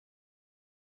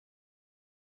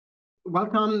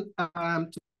welcome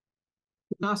to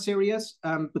our series,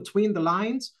 Between the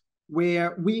Lines,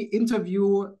 where we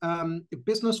interview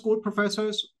business school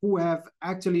professors who have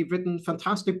actually written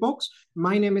fantastic books.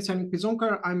 My name is Henning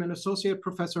Pisunker. I'm an associate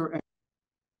professor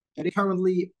and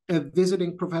currently a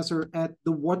visiting professor at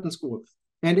the Wharton School.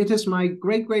 And it is my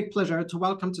great pleasure to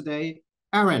welcome today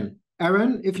Aaron.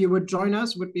 Aaron, if you would join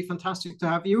us, would be fantastic to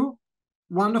have you.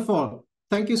 Wonderful.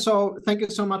 Thank you so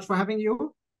much for having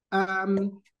you.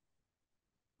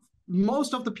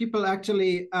 Most of the people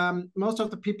actually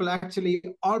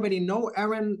already know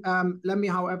Aaron. Let me,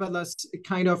 however, let's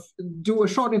kind of do a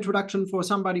short introduction for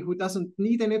somebody who doesn't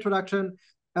need an introduction.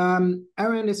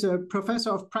 Aaron is a professor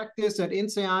of practice at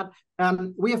INSEAD.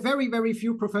 We have very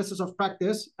few professors of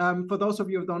practice. For those of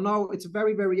you who don't know, it's a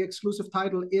very exclusive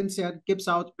title INSEAD gives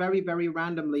out very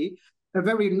randomly.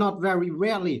 Not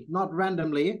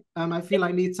randomly. I feel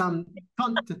I need some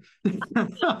content.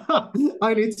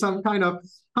 I need some kind of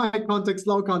high context,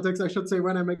 low context, I should say,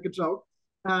 when I make a joke.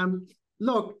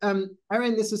 Look,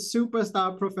 Aaron is a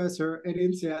superstar professor at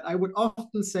INSEAD. I would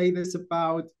often say this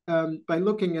about, by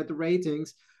looking at the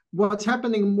ratings, what's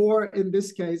happening more in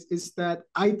this case is that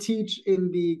I teach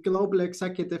in the Global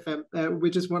Executive,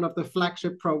 which is one of the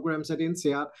flagship programs at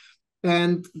INSEAD.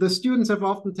 And the students have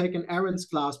often taken Aaron's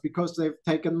class because they've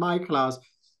taken my class.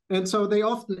 And so they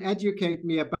often educate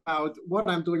me about what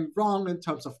I'm doing wrong in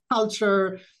terms of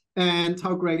culture and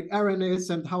how great Aaron is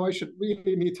and how I should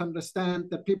really need to understand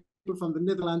that people from the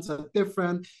Netherlands are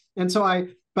different. And so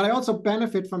but I also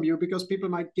benefit from you because people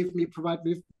might provide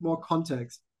me more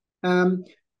context.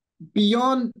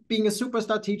 Beyond being a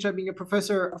superstar teacher, being a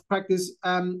professor of practice,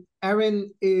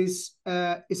 Aaron has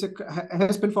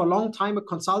been for a long time a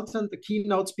consultant, a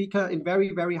keynote speaker in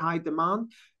very high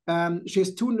demand. She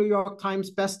has 2 New York Times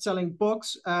best-selling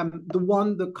books.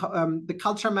 The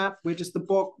Culture Map, which is the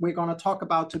book we're going to talk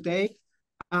about today.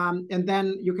 And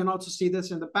then you can also see this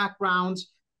in the background.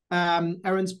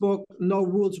 Aaron's book, No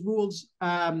Rules,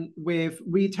 with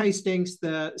Reed Hastings,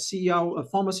 the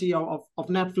former CEO of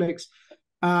Netflix.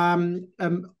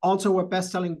 Also a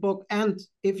best-selling book. And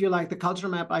if you like the Culture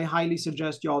Map, I highly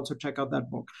suggest you also check out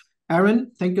that book.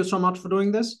 Aaron, thank you so much for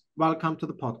doing this. Welcome to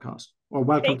the podcast, or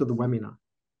welcome to the webinar.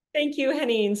 Thank you,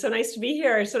 Henning. So nice to be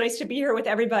here. So nice to be here with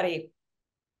everybody.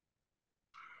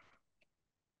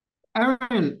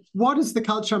 Aaron, what is the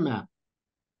Culture Map?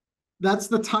 That's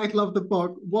the title of the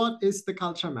book. What is the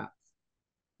Culture Map?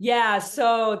 Yeah,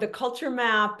 so the culture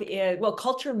map is, well,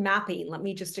 culture mapping, let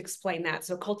me just explain that.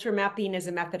 So culture mapping is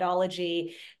a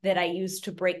methodology that I use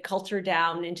to break culture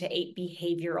down into 8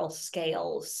 behavioral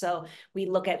scales. So we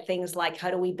look at things like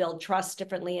how do we build trust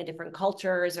differently in different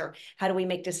cultures, or how do we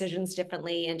make decisions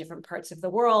differently in different parts of the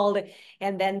world?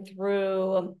 And then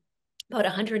through about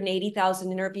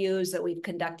 180,000 interviews that we've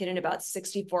conducted in about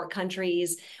 64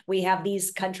 countries. We have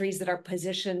these countries that are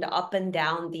positioned up and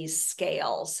down these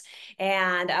scales.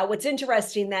 And what's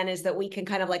interesting then is that we can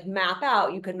kind of like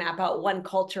you can map out one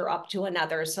culture up to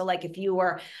another. So like if you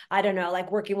were, I don't know, like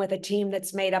working with a team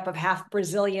that's made up of half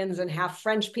Brazilians and half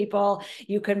French people,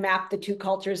 you can map the 2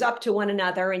 cultures up to one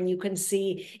another and you can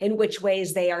see in which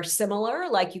ways they are similar.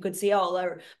 Like you could see,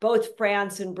 both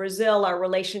France and Brazil are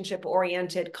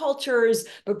relationship-oriented cultures,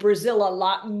 but Brazil a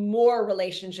lot more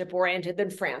relationship oriented than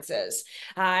France is.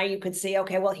 You could see,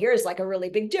 okay, well, here's like a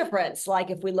really big difference. Like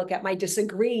if we look at my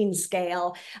disagreeing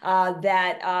scale,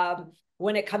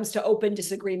 when it comes to open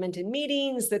disagreement in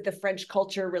meetings, that the French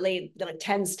culture really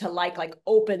tends to like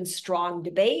open, strong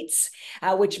debates,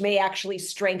 which may actually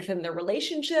strengthen the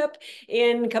relationship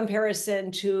in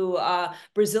comparison to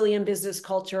Brazilian business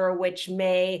culture, which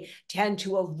may tend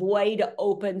to avoid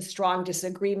open, strong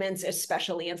disagreements,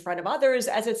 especially in front of others,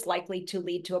 as it's likely to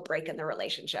lead to a break in the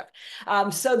relationship.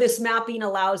 So this mapping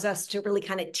allows us to really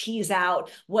kind of tease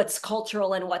out what's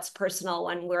cultural and what's personal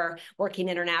when we're working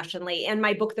internationally. And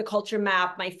my book, The Culture Map,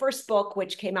 my first book,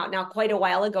 which came out now quite a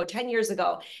while ago, 10 years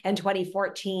ago in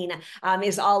 2014,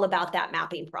 is all about that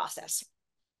mapping process.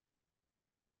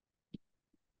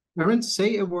 Aaron,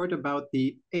 say a word about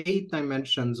the 8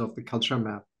 dimensions of the Culture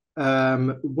Map.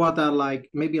 What are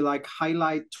maybe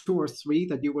highlight 2 or 3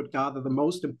 that you would gather the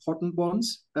most important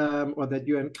ones, or that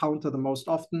you encounter the most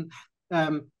often?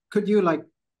 Could you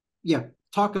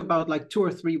talk about 2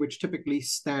 or 3 which typically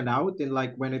stand out in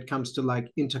when it comes to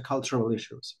intercultural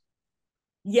issues?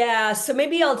 Yeah, so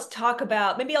maybe I'll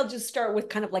just start with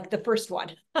kind of like the first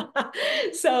one.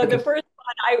 So okay. The first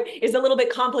one is a little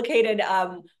bit complicated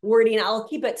wording. I'll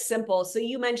keep it simple. So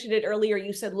you mentioned it earlier.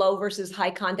 You said low versus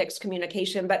high context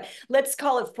communication, but let's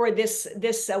call it, for this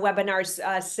webinar's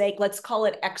sake, let's call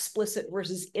it explicit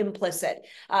versus implicit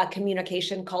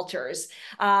communication cultures.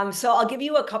 So I'll give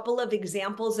you a couple of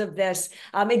examples of this,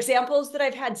 examples that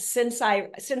I've had since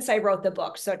I wrote the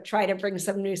book. So try to bring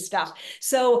some new stuff.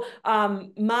 So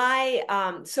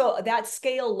so that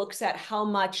scale looks at how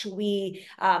much we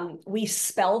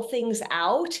spell things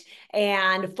out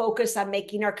and focus on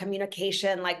making our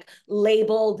communication like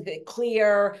labeled,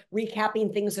 clear,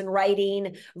 recapping things in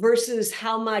writing, versus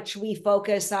how much we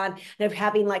focus on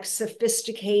having like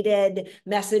sophisticated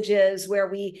messages where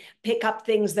we pick up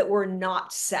things that were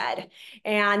not said.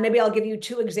 And maybe I'll give you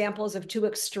two examples of two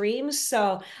extremes.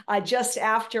 So just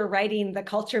after writing the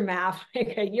culture map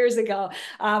years ago,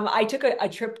 I took a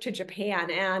trip to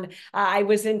Japan, and I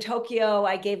was in Tokyo.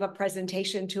 I gave a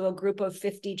presentation to a group of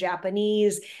 50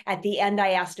 Japanese. At the end,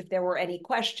 I asked if there were any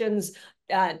questions.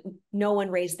 No one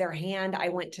raised their hand. I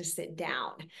went to sit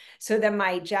down. So then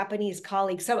my Japanese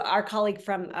colleague, so our colleague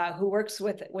from who works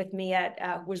with me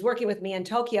was working with me in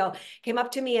Tokyo, came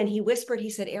up to me and he whispered, he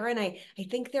said, Erin, I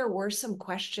think there were some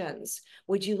questions.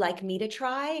 Would you like me to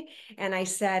try? And I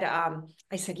said,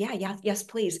 yeah, yes,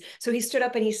 please. So he stood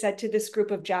up and he said to this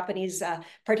group of Japanese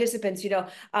participants,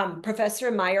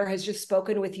 Professor Meyer has just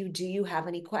spoken with you. Do you have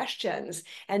any questions?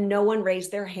 And no one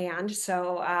raised their hand.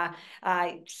 So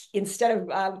instead of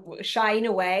shying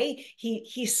away,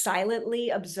 he silently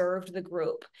observed the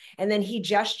group. And then he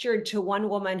gestured to one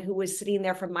woman who was sitting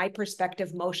there, from my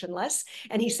perspective, motionless.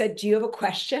 And he said, do you have a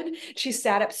question? She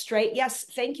sat up straight. Yes,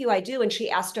 thank you, I do. And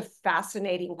she asked a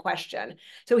fascinating question.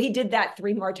 So he did that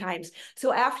 3 more times.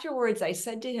 So afterwards, I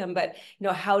said to him, but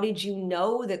how did you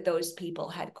know that those people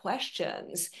had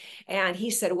questions? And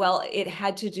he said, well, it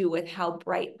had to do with how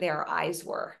bright their eyes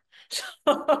were.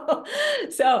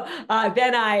 So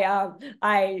then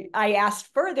I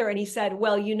asked further, and he said,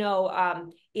 well,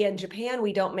 in Japan,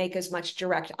 we don't make as much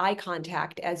direct eye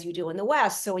contact as you do in the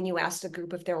West. So when you asked a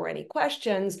group if there were any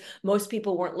questions, most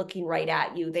people weren't looking right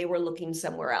at you. They were looking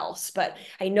somewhere else. But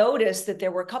I noticed that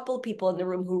there were a couple of people in the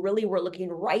room who really were looking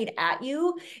right at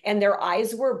you, and their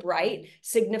eyes were bright,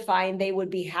 signifying they would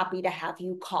be happy to have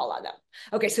you call on them.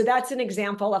 Okay, so that's an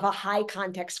example of a high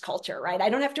context culture, right? I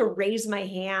don't have to raise my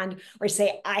hand or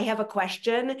say, I have a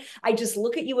question. I just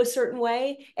look at you a certain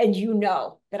way, and you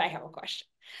know that I have a question.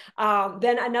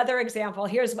 Then another example,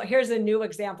 here's a new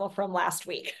example from last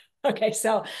week. Okay,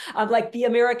 so like the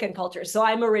American culture. So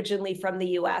I'm originally from the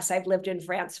US. I've lived in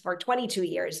France for 22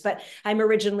 years, but I'm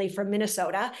originally from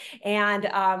Minnesota. And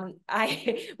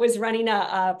I was running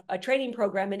a training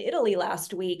program in Italy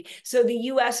last week. So the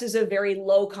US is a very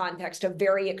low context, a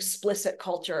very explicit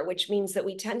culture, which means that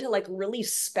we tend to like really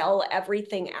spell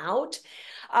everything out.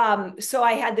 So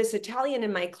I had this Italian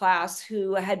in my class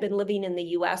who had been living in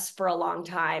the US for a long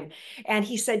time. And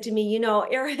he said to me,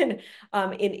 Erin,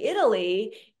 in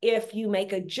Italy, if you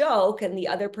make a joke and the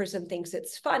other person thinks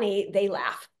it's funny, they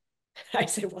laugh. I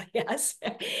said, well, yes.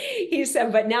 He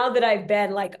said, but now that I've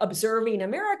been like observing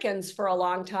Americans for a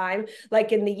long time,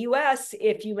 like in the US,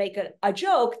 if you make a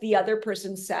joke, the other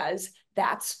person says,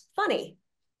 that's funny.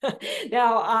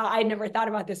 Now, I never thought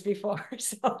about this before.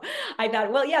 So I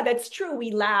thought, well, yeah, that's true.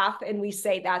 We laugh and we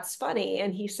say that's funny.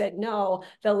 And he said, no,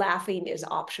 the laughing is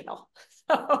optional.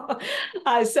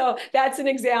 So that's an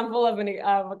example of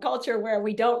a culture where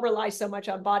we don't rely so much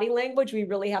on body language. We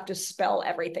really have to spell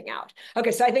everything out.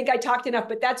 Okay, so I think I talked enough,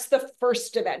 but that's the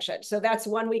first dimension. So that's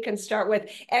one we can start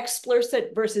with: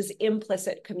 explicit versus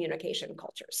implicit communication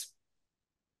cultures.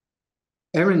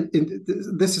 Erin,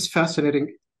 this is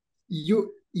fascinating.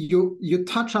 You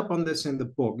touch up on this in the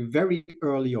book very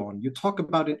early on. You talk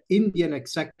about an Indian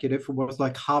executive who was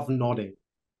like half nodding.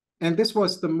 And this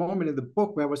was the moment in the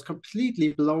book where I was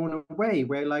completely blown away,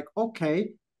 where like, okay,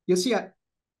 you see,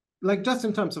 like just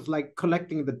in terms of like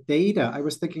collecting the data, I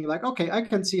was thinking like, okay, I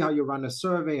can see how you run a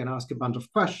survey and ask a bunch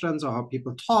of questions or how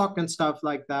people talk and stuff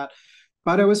like that.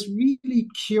 But I was really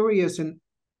curious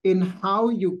in how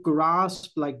you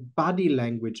grasp like body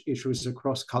language issues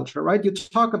across culture, right? You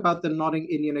talk about the nodding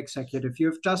Indian executive.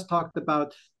 You've just talked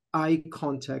about eye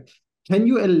contact. Can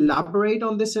you elaborate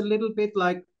on this a little bit?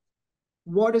 Like,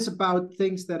 what is about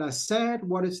things that are said?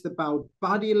 What is about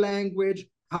body language?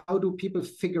 How do people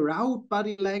figure out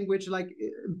body language? Like,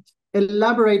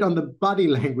 elaborate on the body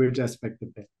language aspect of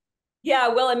it. Yeah,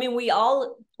 well, I mean, we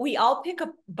all pick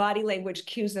up body language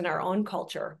cues in our own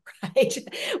culture, right?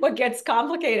 What gets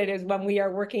complicated is when we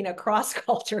are working across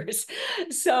cultures.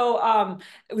 So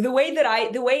the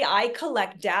way I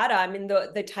collect data, I mean,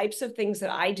 the types of things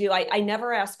that I do, I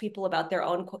never ask people about their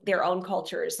own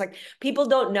cultures. Like people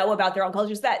don't know about their own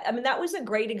cultures. That was a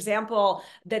great example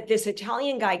that this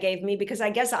Italian guy gave me, because I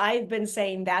guess I've been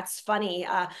saying that's funny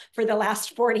for the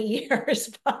last 40 years,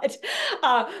 but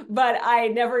I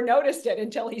never noticed it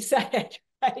until he said it.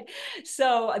 Right.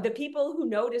 So the people who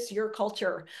notice your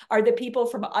culture are the people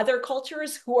from other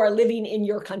cultures who are living in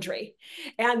your country.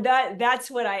 And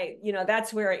that's what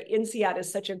that's where INSEAD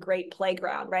is such a great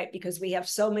playground, right? Because we have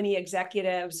so many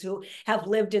executives who have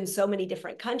lived in so many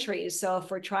different countries. So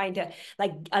if we're trying to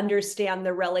like understand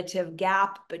the relative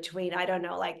gap between, I don't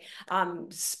know, like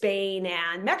Spain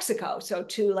and Mexico, so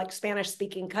two like Spanish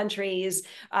speaking countries,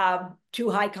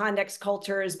 two high context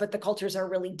cultures, but the cultures are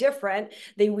really different.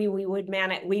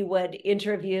 We would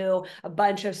interview a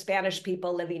bunch of Spanish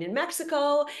people living in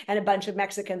Mexico and a bunch of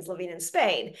Mexicans living in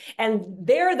Spain, and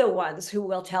they're the ones who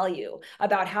will tell you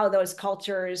about how those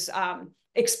cultures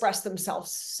express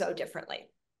themselves so differently.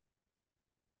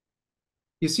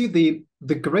 You see,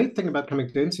 the great thing about coming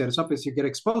to INSEAD is obviously you get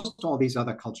exposed to all these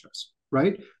other cultures,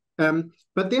 right?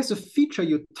 But there's a feature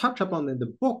you touch upon in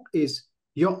the book is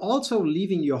you're also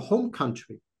leaving your home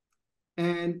country.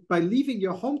 And by leaving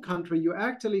your home country, you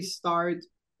actually start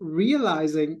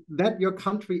realizing that your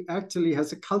country actually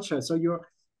has a culture. So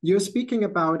you're speaking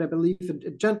about, I believe,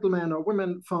 a gentleman or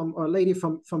woman or lady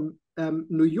from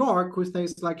New York who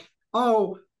says like,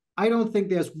 "Oh, I don't think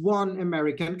there's one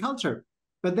American culture."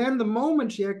 But then the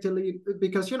moment she actually,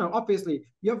 because obviously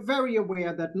you're very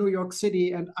aware that New York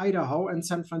City and Idaho and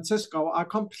San Francisco are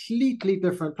completely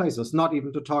different places. Not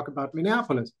even to talk about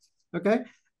Minneapolis. Okay.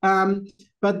 Um,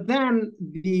 but then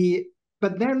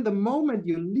the moment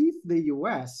you leave the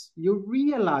US, you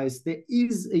realize there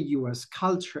is a US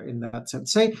culture in that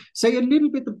sense. Say a little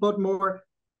bit about more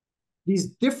these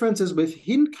differences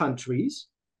within countries,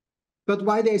 but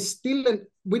why there's still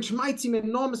which might seem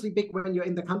enormously big when you're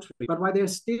in the country, but why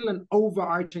there's still an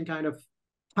overarching kind of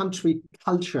country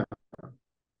culture.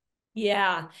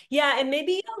 Yeah. Yeah. And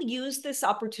maybe I'll use this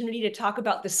opportunity to talk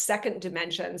about the second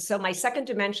dimension. So my second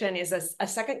dimension is a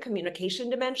second communication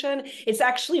dimension. It's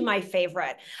actually my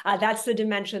favorite. That's the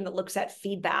dimension that looks at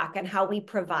feedback and how we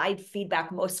provide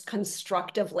feedback most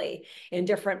constructively in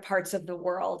different parts of the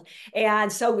world. And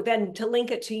so then to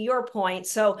link it to your point,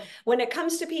 so when it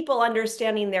comes to people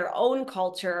understanding their own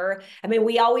culture, I mean,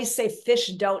 we always say fish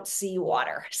don't see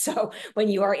water. So when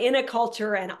you are in a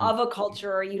culture and of a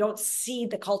culture, you don't see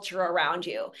the culture around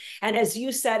you. And as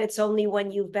you said, it's only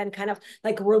when you've been kind of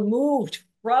like removed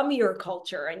from your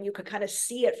culture and you could kind of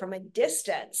see it from a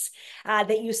distance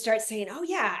that you start saying, oh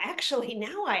yeah, actually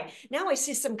now I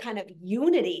see some kind of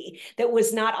unity that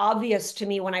was not obvious to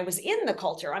me when I was in the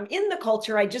culture. I'm in the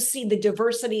culture, I just see the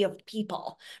diversity of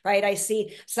people, right? I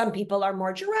see some people are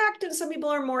more direct and some people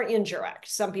are more indirect.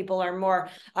 Some people are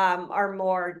more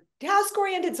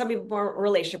task-oriented, some people more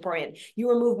relationship-oriented. You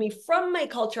remove me from my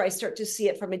culture, I start to see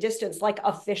it from a distance, like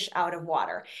a fish out of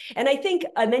water. And I think,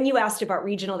 and then you asked about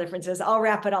regional differences. I'll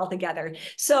wrap it all together.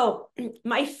 So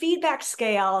my feedback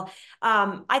scale,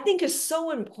 I think is so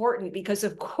important because,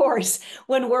 of course,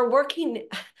 when we're working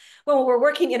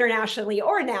internationally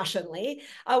or nationally,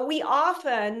 we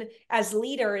often, as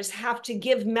leaders, have to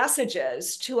give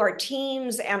messages to our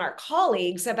teams and our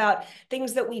colleagues about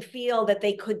things that we feel that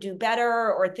they could do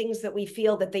better or things that we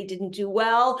feel that they didn't do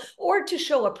well, or to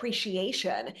show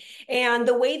appreciation. And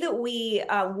the way that we,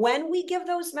 when we give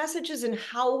those messages and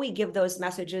how we give those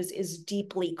messages is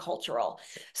deeply cultural.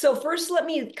 So first, let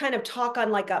me kind of talk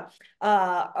on like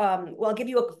I'll give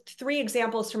you three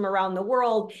examples from around the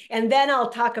world, and then I'll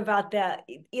talk about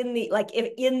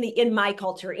in my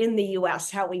culture in the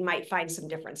US, how we might find some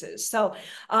differences. So,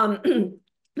 and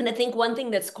I think one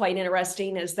thing that's quite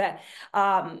interesting is that,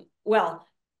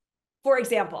 for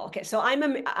example, okay, so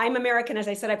I'm American. As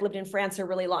I said, I've lived in France a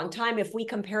really long time. If we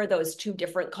compare those two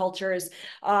different cultures,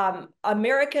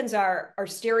 Americans are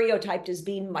stereotyped as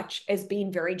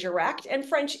being very direct, and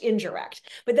French indirect.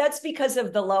 But that's because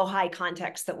of the low-high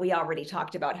context that we already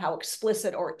talked about, how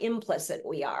explicit or implicit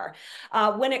we are.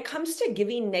 When it comes to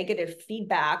giving negative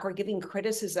feedback or giving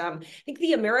criticism, I think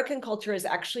the American culture is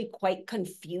actually quite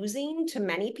confusing to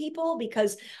many people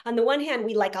because on the one hand,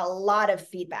 we like a lot of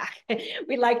feedback.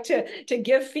 We like to to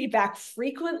give feedback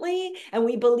frequently, and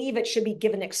we believe it should be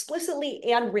given explicitly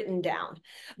and written down.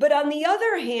 But on the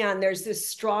other hand, there's this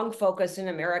strong focus in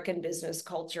American business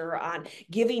culture on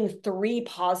giving 3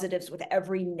 positives with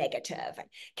every negative,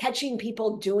 catching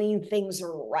people doing things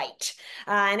right.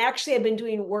 And actually, I've been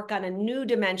doing work on a new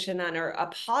dimension on a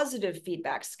positive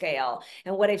feedback scale.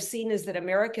 And what I've seen is that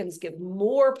Americans give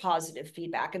more positive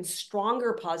feedback and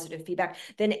stronger positive feedback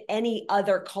than any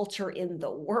other culture in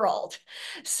the world.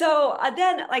 So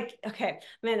then, like, okay,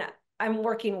 man, I'm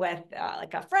working with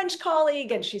like a French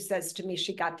colleague, and she says to me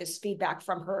she got this feedback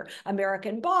from her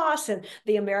American boss, and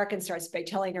the American starts by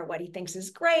telling her what he thinks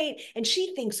is great, and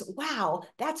she thinks, wow,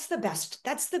 that's the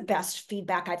best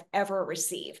feedback I've ever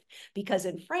received. Because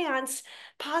in France,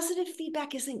 positive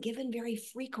feedback isn't given very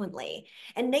frequently,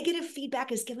 and negative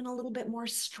feedback is given a little bit more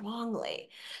strongly.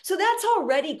 So that's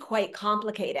already quite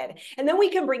complicated. And then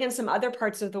we can bring in some other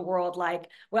parts of the world, like,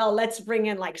 well, let's bring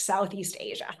in like Southeast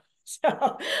Asia.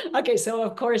 So, okay, so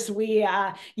of course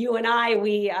you and I,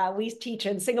 we teach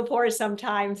in Singapore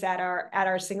sometimes at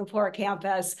our Singapore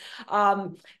campus.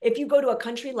 If you go to a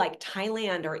country like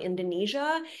Thailand or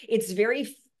Indonesia, it's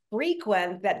very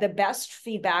frequent that the best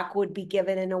feedback would be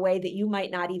given in a way that you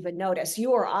might not even notice.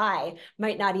 You or I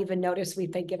might not even notice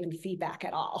we've been given feedback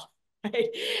at all. Right?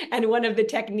 And one of the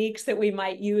techniques that we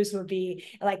might use would be,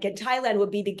 like in Thailand,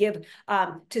 would be to give,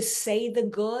 to say the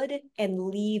good and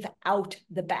leave out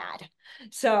the bad.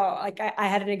 So like I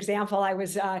had an example. I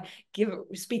was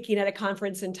speaking at a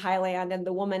conference in Thailand, and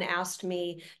the woman asked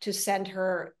me to send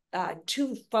her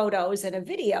 2 photos and a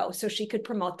video so she could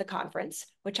promote the conference,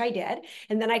 which I did.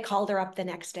 And then I called her up the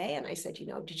next day and I said, you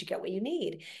know, did you get what you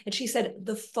need? And she said,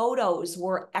 the photos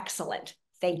were excellent.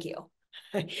 Thank you.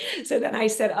 So then I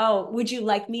said, oh, would you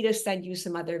like me to send you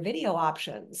some other video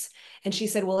options? And she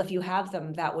said, well, if you have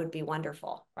them, that would be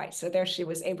wonderful. Right. So there she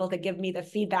was able to give me the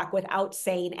feedback without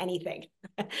saying anything.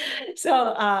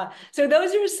 So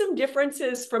those are some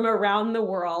differences from around the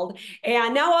world.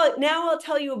 And now I'll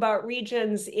tell you about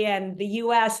regions in the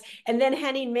US. And then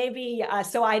Henning, maybe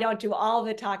so I don't do all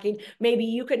the talking, maybe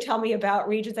you could tell me about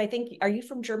regions. I think, are you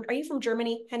from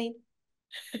Germany, Henning?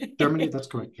 Germany, that's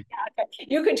correct. Yeah, okay.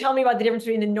 You can tell me about the difference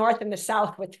between the North and the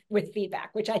South with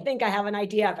feedback, which I think I have an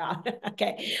idea about.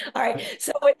 Okay. All right.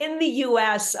 So in the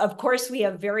US, of course, we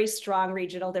have very strong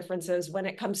regional differences when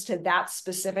it comes to that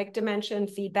specific dimension,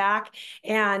 feedback.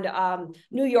 And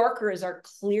New Yorkers are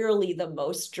clearly the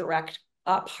most direct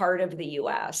part of the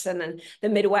US. And then the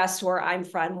Midwest, where I'm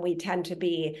from, we tend to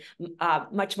be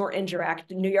much more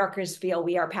indirect. New Yorkers feel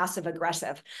we are passive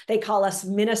aggressive. They call us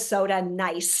Minnesota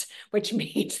nice, which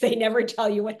means they never tell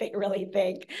you what they really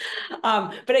think.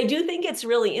 But I do think it's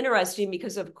really interesting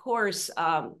because, of course,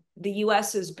 the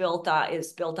US is built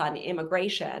on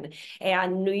immigration.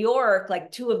 And New York,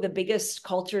 like 2 of the biggest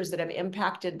cultures that have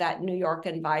impacted that New York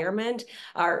environment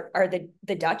are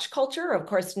the Dutch culture. Of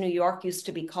course, New York used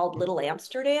to be called Little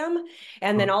Amsterdam.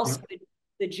 And then also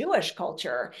the Jewish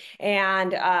culture.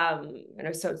 And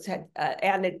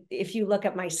if you look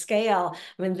at my scale,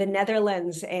 I mean, the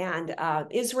Netherlands and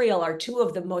Israel are 2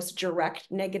 of the most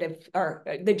direct negative, or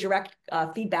the direct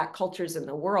feedback cultures in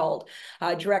the world,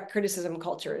 direct criticism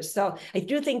cultures. So I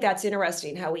do think that's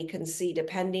interesting how we can see,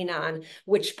 depending on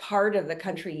which part of the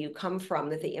country you come from,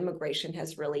 that the immigration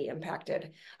has really impacted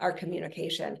our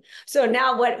communication. So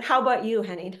now how about you,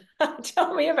 Henning?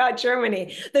 Tell me about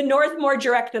Germany. The North more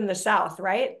direct than the South,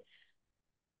 right?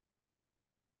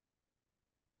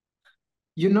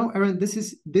 You know, Erin, this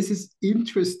is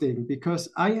interesting because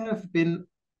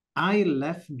I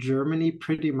left Germany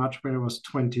pretty much when I was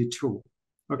 22.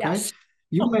 Okay. Yes.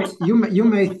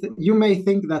 You may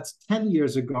think that's 10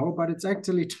 years ago, but it's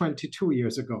actually 22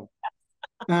 years ago.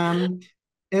 And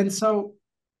so,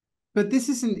 but this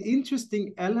is an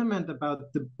interesting element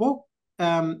about the book.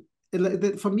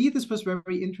 For me, this was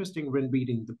very interesting when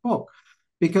reading the book,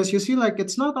 because you see, like,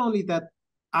 it's not only that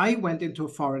I went into a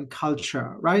foreign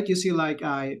culture, right? You see, like,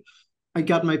 I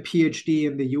got my PhD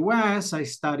in the US. I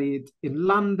studied in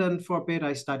London for a bit.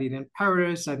 I studied in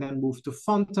Paris. I then moved to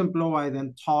Fontainebleau. I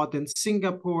then taught in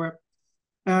Singapore.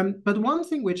 But one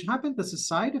thing which happened as a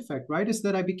side effect, right, is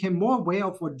that I became more aware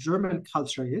of what German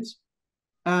culture is.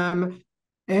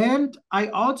 And I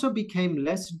also became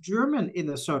less German in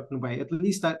a certain way. At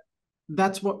least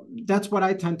that's what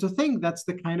I tend to think. That's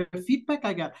the kind of feedback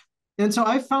I got. And so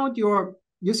I found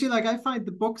you see, like, I find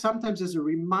the book sometimes as a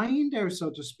reminder, so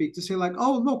to speak, to say, like,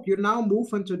 oh, look, you now move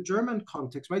into German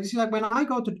context, right? You see, like, when I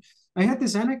had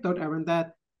this anecdote, Erin,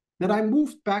 that I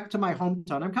moved back to my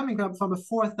hometown. I'm coming up from a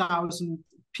 4,000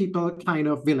 people kind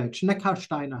of village,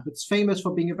 Neckarsteiner. It's famous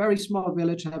for being a very small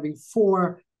village and having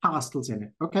 4 castles in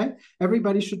it. Okay,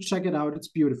 everybody should check it out. It's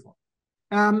beautiful.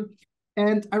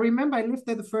 And I remember I lived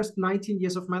there the first 19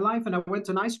 years of my life, and I went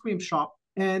to an ice cream shop,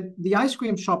 and the ice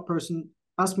cream shop person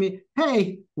asked me,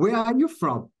 "Hey, where are you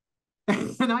from?"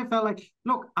 And I felt like,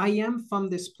 look, I am from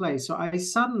this place. So I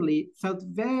suddenly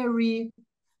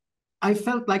I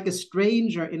felt like a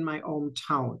stranger in my own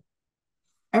town.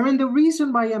 And the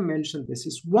reason why I mentioned this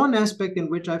is one aspect in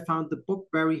which I found the book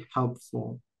very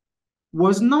helpful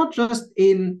was not just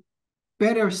in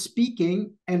better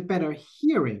speaking and better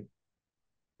hearing,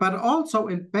 but also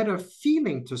in better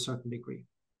feeling to a certain degree.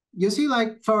 You see,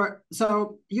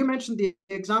 so you mentioned the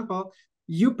example,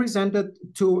 you presented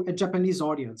to a Japanese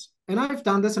audience. And I've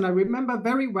done this, and I remember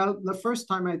very well the first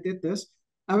time I did this,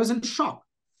 I was in shock.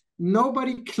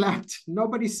 Nobody clapped,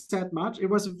 nobody said much. It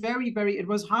was it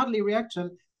was hardly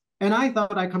reaction. And I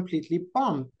thought I completely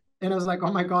bombed. And I was like,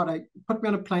 oh my God, I put me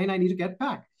on a plane, I need to get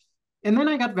back. And then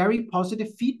I got very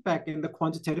positive feedback in the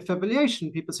quantitative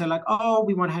evaluation. People say like, oh,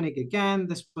 we want Henning again.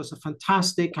 This was a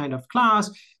fantastic kind of class.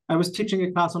 I was teaching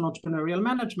a class on entrepreneurial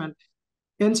management.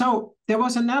 And so there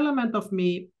was an element of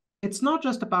me, it's not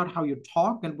just about how you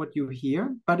talk and what you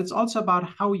hear, but it's also about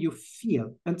how you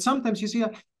feel. And sometimes you see,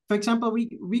 for example,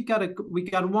 we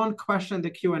got one question in the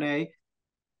Q&A.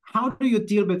 How do you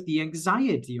deal with the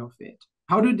anxiety of it?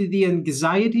 How do the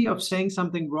anxiety of saying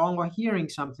something wrong or hearing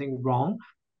something wrong?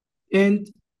 And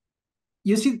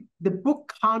you see, the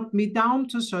book calmed me down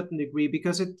to a certain degree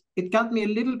because it got me a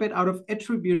little bit out of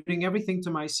attributing everything to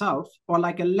myself or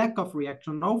like a lack of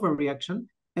reaction, overreaction,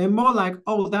 and more like,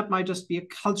 oh, that might just be a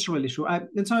cultural issue.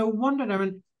 And so I wondered,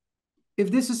 Aaron, if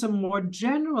this is a more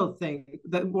general thing,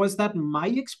 was that my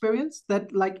experience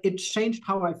that like it changed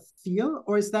how I feel,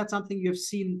 or is that something you've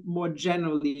seen more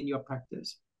generally in your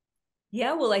practice?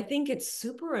 Yeah, well, I think it's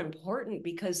super important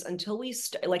because until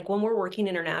like when we're working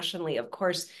internationally, of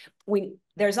course,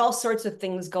 there's all sorts of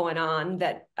things going on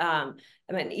that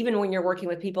I mean, even when you're working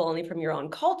with people only from your own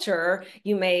culture,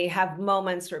 you may have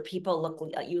moments where people look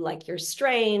at you like you're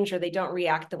strange, or they don't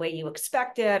react the way you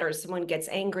expected, or someone gets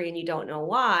angry and you don't know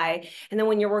why. And then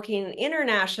when you're working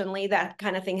internationally, that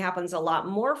kind of thing happens a lot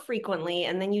more frequently.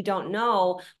 And then you don't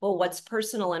know, well, what's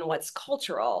personal and what's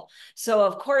cultural. So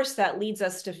of course, that leads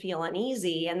us to feel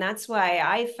uneasy. And that's why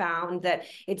I found that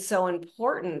it's so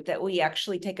important that we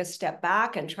actually take a step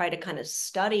back and try to kind of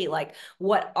study like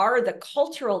what are the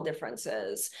cultural differences,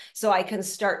 so I can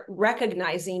start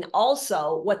recognizing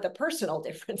also what the personal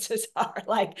differences are.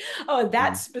 Like, oh,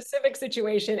 that specific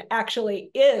situation actually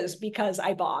is because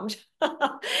I bombed.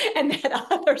 And that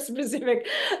other specific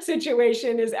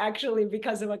situation is actually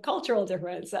because of a cultural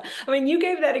difference. I mean, you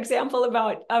gave that example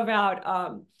about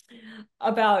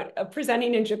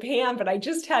presenting in Japan, but I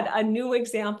just had a new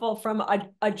example from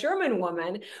a German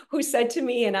woman who said to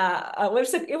me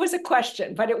it was a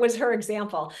question, but it was her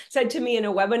example, said to me in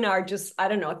a webinar just, I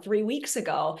don't know, 3 weeks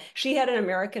ago, she had an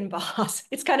American boss.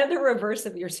 It's kind of the reverse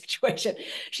of your situation.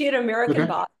 She had an American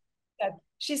boss.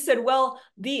 She said, well,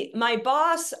 my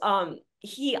boss,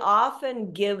 he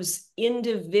often gives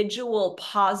individual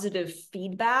positive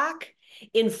feedback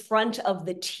in front of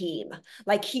the team.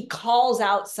 Like he calls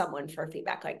out someone for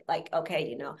feedback, like, okay,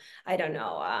 you know, I don't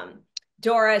know,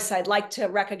 Doris, I'd like to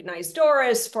recognize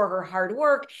Doris for her hard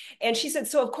work. And she said,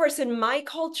 so of course, in my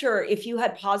culture, if you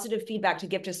had positive feedback to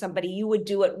give to somebody, you would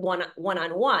do it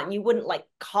one-on-one. You wouldn't like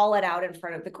call it out in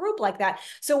front of the group like that.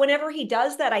 So whenever he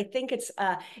does that, I think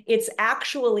it's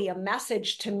actually a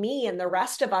message to me and the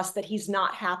rest of us that he's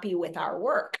not happy with our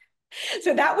work.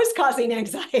 So that was causing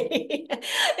anxiety,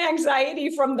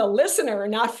 anxiety from the listener,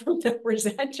 not from the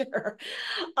presenter.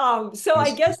 So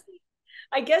I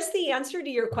guess the answer to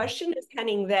your question is,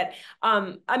 Henning, that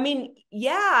I mean,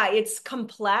 yeah, it's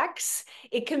complex.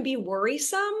 It can be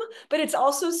worrisome, but it's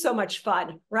also so much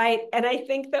fun, right? And I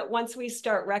think that once we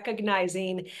start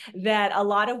recognizing that a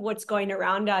lot of what's going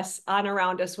around us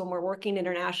when we're working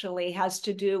internationally has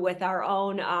to do with our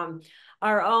own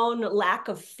lack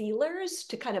of feelers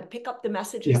to kind of pick up the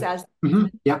messages as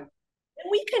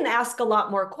we can ask a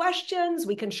lot more questions.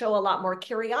 We can show a lot more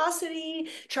curiosity,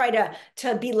 try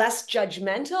to be less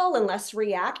judgmental and less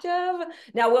reactive.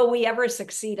 Now, will we ever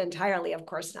succeed entirely? Of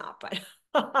course not, but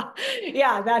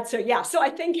yeah, yeah. So I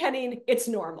think, Henning, it's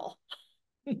normal.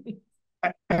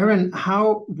 Aaron,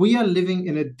 how we are living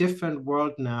in a different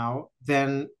world now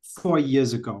than 4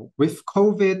 years ago. With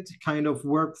COVID, kind of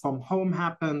work from home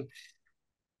happened.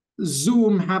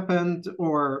 Zoom happened,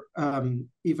 or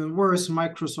even worse,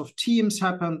 Microsoft Teams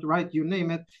happened, right? You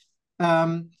name it.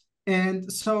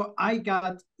 And so I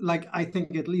got like, I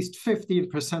think at least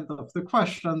 15% of the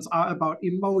questions are about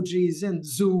emojis and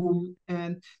Zoom.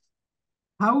 And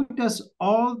how does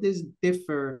all this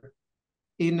differ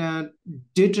in a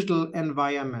digital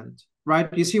environment,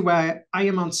 right? You see where I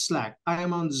am on Slack, I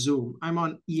am on Zoom, I'm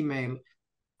on email.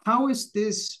 How is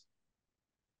this,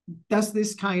 does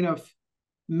this kind of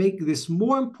make this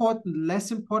more important,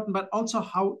 less important, but also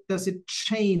how does it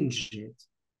change it?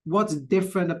 What's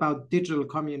different about digital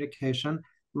communication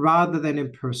rather than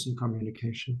in-person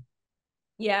communication?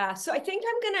 Yeah, so I think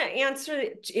I'm going to answer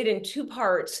it in two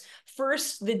parts.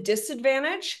 First, the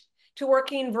disadvantage to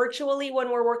working virtually when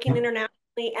we're working internationally,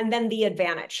 and then the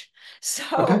advantage. So,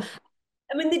 Okay.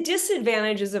 I mean, the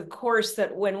disadvantage is, of course,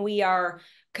 that when we are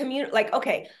like,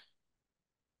 okay,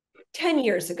 10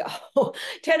 years ago,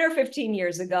 10 or 15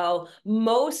 years ago,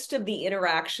 most of the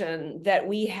interaction that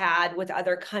we had with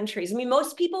other countries, I mean,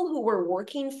 most people who were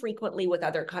working frequently with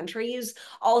other countries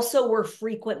also were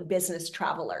frequent business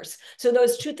travelers. So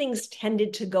those two things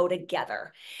tended to go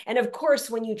together. And of course,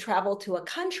 when you travel to a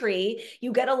country,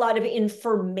 you get a lot of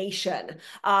information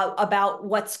about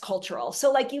what's cultural.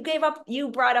 So like you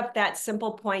brought up that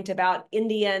simple point about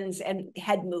Indians and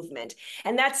head movement.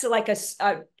 And that's like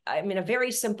a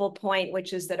very simple point,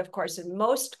 which is that, of course, in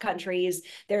most countries,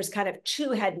 there's kind of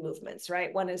two head movements,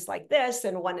 right? One is like this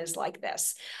and one is like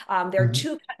this. There are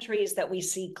two countries that we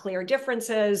see clear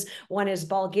differences. One is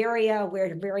Bulgaria,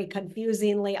 where very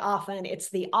confusingly often it's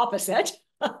the opposite.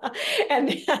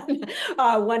 And then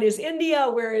one is India,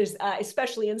 whereas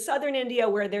especially in southern India,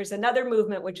 where there's another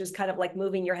movement, which is kind of like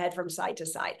moving your head from side to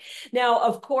side. Now,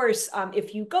 of course,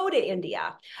 if you go to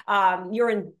India,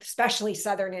 you're in especially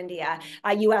southern India,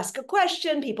 you ask a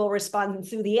question, people respond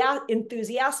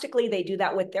enthusiastically. They do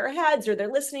that with their heads or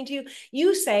they're listening to you.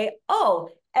 You say, oh,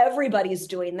 everybody's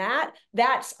doing that.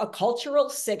 That's a cultural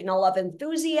signal of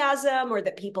enthusiasm or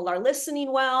that people are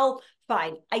listening well.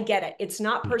 Fine, I get it. It's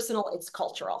not personal, it's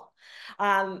cultural.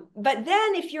 But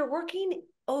then if you're working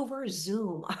over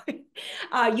Zoom,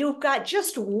 you've got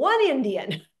just one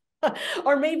Indian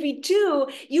or maybe two,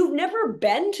 you've never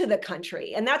been to the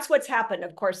country. And that's what's happened,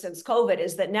 of course, since COVID,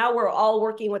 is that now we're all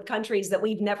working with countries that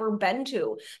we've never been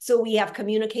to. So we have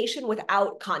communication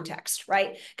without context,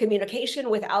 right? Communication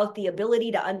without the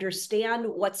ability to understand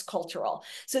what's cultural.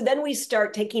 So then we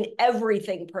start taking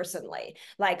everything personally.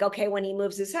 Like, okay, when he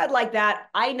moves his head like that,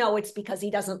 I know it's because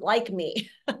he doesn't like me.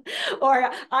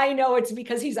 Or I know it's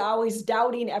because he's always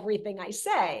doubting everything I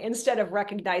say, instead of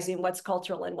recognizing what's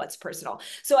cultural and what's personal.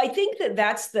 So I think that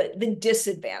that's the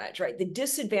disadvantage, right? The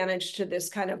disadvantage to this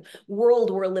kind of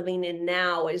world we're living in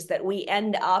now is that we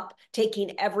end up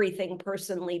taking everything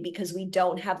personally because we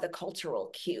don't have the cultural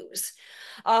cues.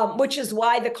 Which is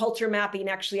why the culture mapping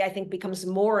actually, I think, becomes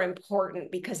more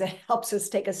important, because it helps us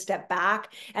take a step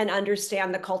back and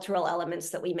understand the cultural elements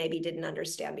that we maybe didn't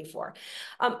understand before.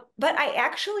 But I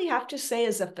actually have to say,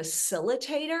 as a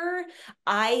facilitator,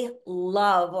 I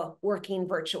love working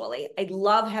virtually. I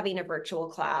love having a virtual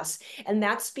class. And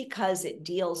that's because it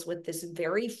deals with this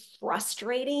very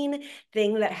frustrating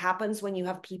thing that happens when you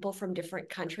have people from different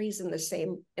countries in the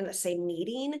same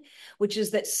meeting, which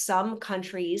is that some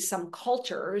countries, some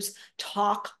cultures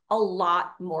talk a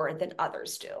lot more than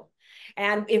others do.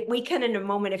 And if we can, in a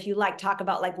moment, if you like, talk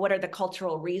about like what are the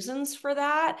cultural reasons for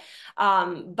that.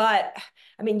 But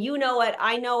I mean, you know it,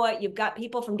 I know it. You've got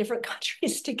people from different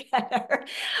countries together.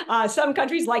 Some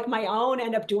countries, like my own,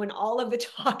 end up doing all of the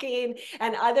talking,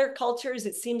 and other cultures,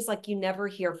 it seems like you never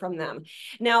hear from them.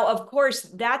 Now, of course,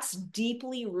 that's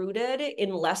deeply rooted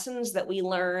in lessons that we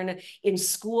learn in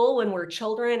school when we're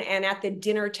children and at the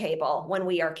dinner table when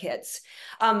we are kids.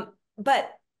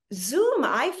 But Zoom,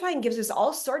 I find, gives us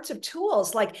all sorts of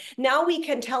tools. Like now we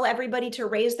can tell everybody to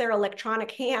raise their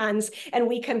electronic hands and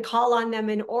we can call on them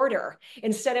in order,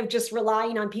 instead of just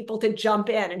relying on people to jump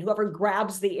in and whoever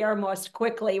grabs the air most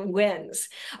quickly wins.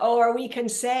 Or we can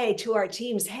say to our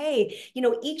teams, hey,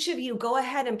 each of you go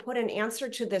ahead and put an answer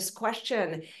to this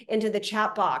question into the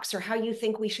chat box, or how you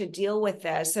think we should deal with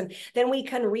this. And then we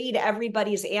can read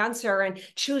everybody's answer and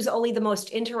choose only the most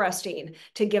interesting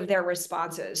to give their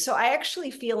responses. So I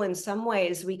actually feel in some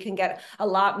ways we can get a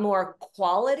lot more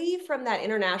quality from that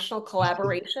international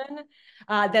collaboration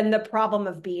than the problem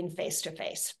of being face to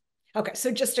face. Okay,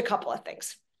 so just a couple of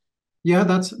things. Yeah,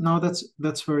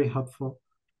 that's very helpful.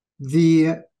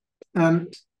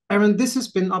 Aaron, this has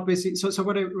been obviously so.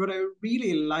 What I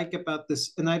really like about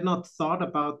this, and I'd not thought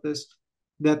about this,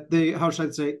 that how should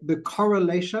I say, the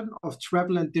correlation of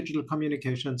travel and digital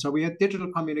communication. So we had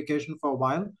digital communication for a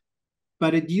while,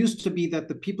 but it used to be that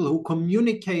the people who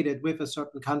communicated with a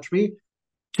certain country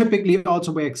typically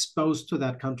also were exposed to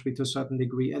that country to a certain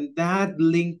degree, and that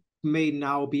link may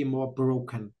now be more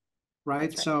broken,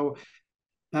 right? That's right.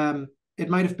 So it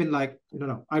might have been like, I don't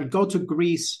know, I'd go to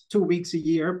Greece 2 weeks a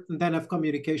year and then have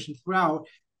communication throughout.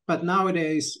 But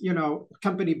nowadays,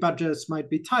 company budgets might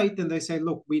be tight and they say,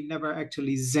 look, we never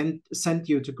actually sent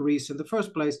you to Greece in the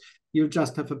first place. You'll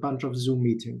just have a bunch of Zoom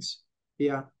meetings.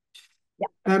 Yeah.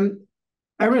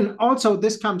 Erin, also,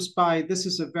 this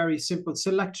is a very simple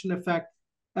selection effect.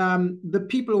 The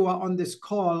people who are on this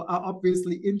call are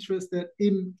obviously interested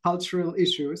in cultural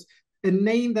issues. A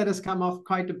name that has come off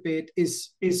quite a bit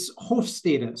is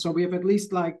Hofstede. So we have at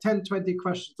least like 10, 20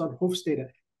 questions on Hofstede.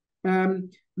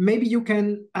 Maybe you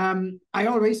can, I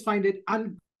always find it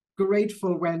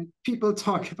ungrateful when people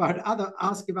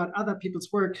ask about other people's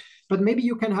work, but maybe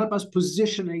you can help us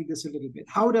positioning this a little bit.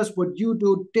 How does what you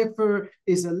do differ,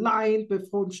 is aligned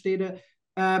with Hofstede?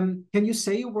 Can you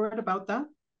say a word about that?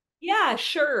 Yeah,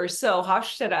 sure. So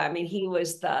Hofstede, I mean, he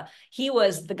was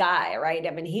the guy, right?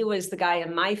 I mean, he was the guy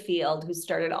in my field who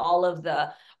started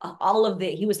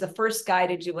he was the first guy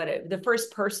to do it, the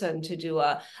first person to do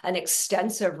an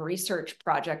extensive research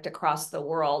project across the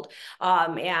world.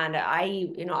 And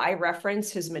I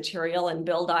reference his material and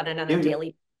build on it on a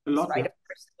daily basis, right? Of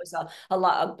course, it was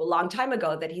a long time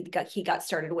ago that he got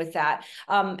started with that.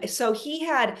 So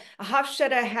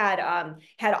Hofstede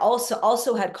had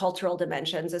also had cultural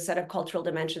dimensions, a set of cultural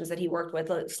dimensions that he worked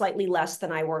with, slightly less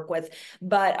than I work with.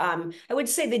 But I would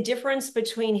say the difference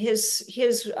between his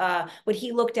what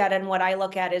he looked at and what I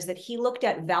look at is that he looked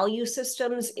at value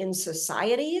systems in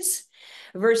societies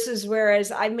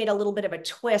whereas I've made a little bit of a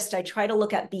twist. I try to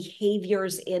look at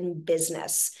behaviors in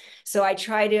business. So I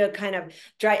tried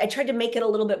to make it a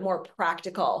little bit more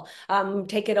practical,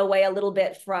 take it away a little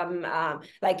bit from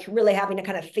like really having to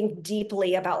kind of think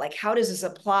deeply about like, how does this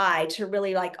apply to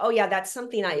really like, oh yeah, that's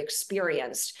something I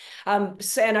experienced.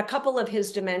 And a couple of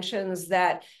his dimensions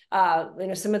that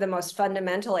some of the most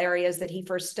fundamental areas that he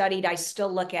first studied, I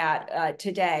still look at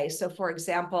today. So for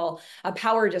example, a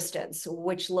power distance,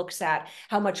 which looks at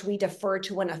how much we defer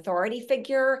to an authority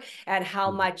figure and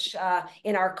how much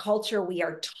in our culture we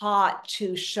are taught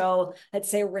to show,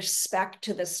 let's say, respect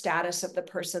to the status of the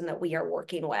person that we are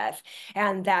working with.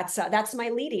 And that's my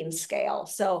leading scale.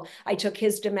 So I took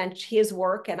his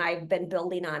work, and I've been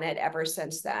building on it ever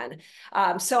since then.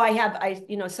 So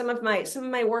some of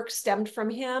my work stemmed from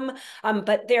him,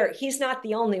 but he's not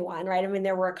the only one, right? I mean,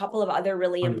 there were a couple of other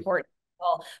really important.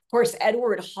 Well, of course,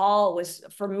 Edward Hall was,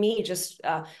 for me, just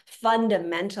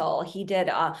fundamental. He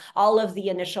did all of the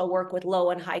initial work with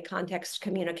low and high context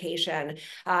communication.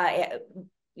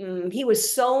 He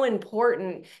was so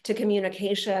important to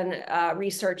communication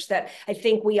research that I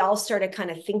think we all started kind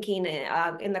of thinking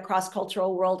in the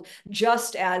cross-cultural world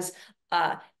just as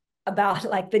about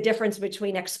like the difference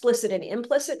between explicit and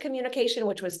implicit communication,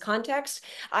 which was context.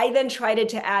 I then tried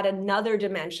to add another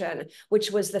dimension,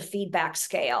 which was the feedback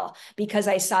scale, because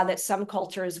I saw that some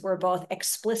cultures were both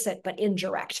explicit but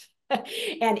indirect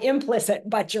and implicit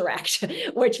but direct,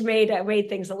 which made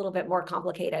things a little bit more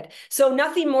complicated. So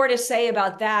nothing more to say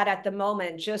about that at the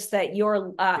moment, just that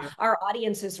our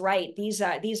audience is right. These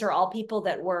are all people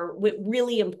that were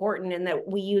really important and that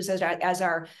we use as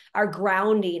our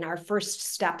grounding, our first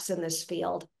steps in this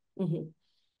field. Mm-hmm.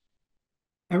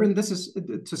 Erin, this is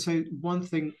to say one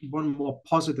more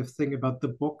positive thing about the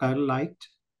book I liked.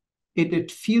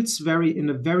 It feels in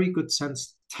a very good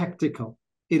sense, tactical,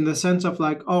 in the sense of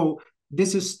like, oh,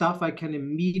 this is stuff I can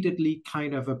immediately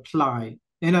kind of apply.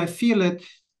 And I feel it,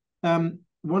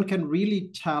 one can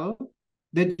really tell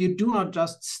that you do not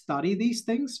just study these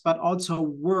things, but also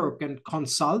work and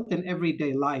consult in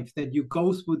everyday life, that you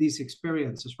go through these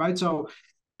experiences, right? So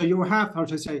you have,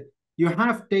 you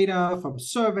have data from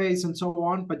surveys and so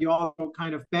on, but you also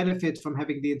kind of benefit from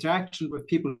having the interaction with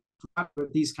people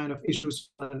with these kind of issues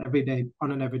on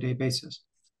an everyday basis.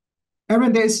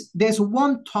 Erin, there's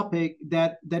one topic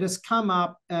that has come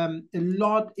up a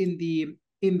lot in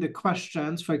the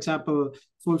questions. For example,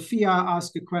 Fulfia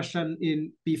asked a question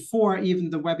before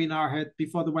the webinar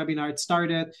had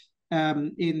started,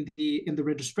 in the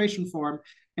registration form,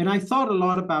 and I thought a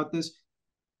lot about this.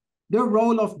 The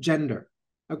role of gender.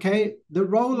 Okay, the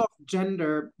role of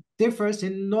gender differs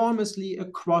enormously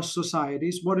across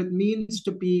societies. What it means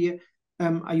to be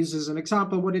I use this as an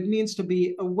example, what it means to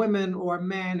be a woman or a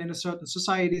man in a certain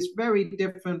society is very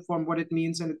different from what it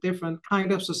means in a different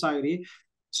kind of society.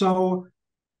 So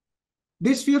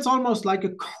this feels almost like a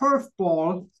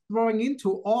curveball throwing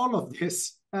into all of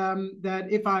this, that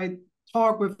if I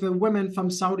talk with a woman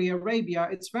from Saudi Arabia,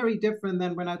 it's very different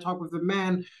than when I talk with a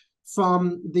man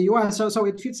from the US. So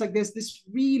it feels like there's this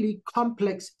really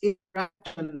complex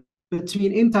interaction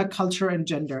between interculture and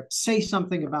gender. Say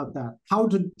something about that. How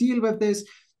to deal with this?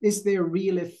 Is there a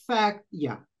real effect?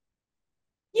 Yeah.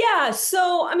 Yeah,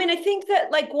 so I mean, I think that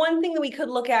like one thing that we could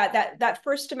look at that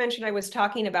first dimension I was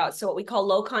talking about, so what we call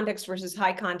low context versus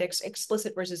high context,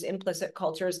 explicit versus implicit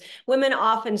cultures. Women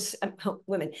often,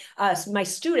 my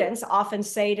students often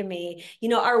say to me, you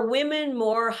know, are women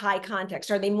more high context?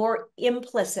 Are they more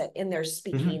implicit in their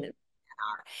speaking? Mm-hmm.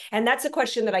 And that's a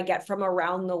question that I get from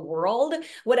around the world.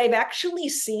 What I've actually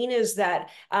seen is that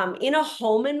in a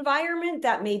home environment,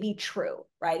 that may be true,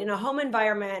 right? In a home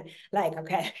environment, like,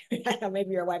 okay,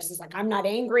 maybe your wife's just like, I'm not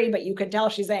angry, but you can tell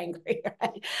she's angry,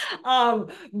 right?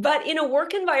 But in a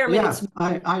work environment, Yeah, it's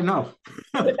I know.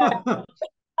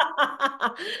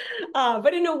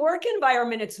 but in a work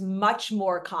environment, it's much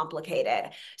more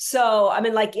complicated. So, I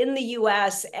mean, like in the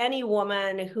US, any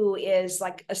woman who is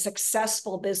like a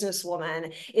successful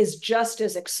businesswoman is just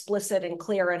as explicit and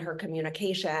clear in her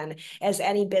communication as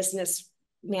any business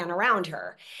man around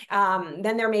her.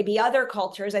 Then there may be other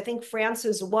cultures. I think France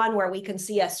is one where we can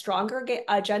see a stronger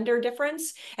gender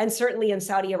difference, and certainly in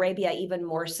Saudi Arabia, even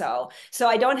more so. So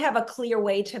I don't have a clear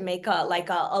way to make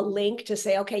a link to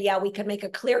say, okay, yeah, we can make a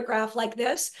clear graph like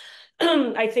this.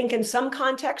 I think in some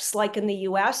contexts, like in the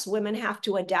US, women have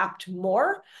to adapt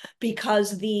more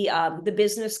because the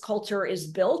business culture is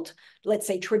built, let's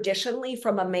say, traditionally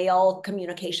from a male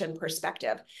communication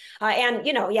perspective. And,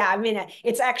 you know, yeah, I mean,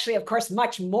 it's actually, of course,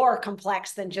 much more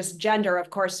complex than just gender.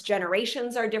 Of course,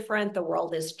 generations are different. The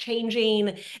world is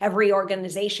changing. Every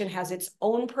organization has its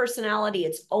own personality,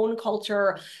 its own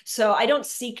culture. So I don't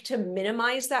seek to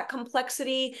minimize that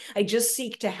complexity. I just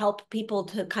seek to help people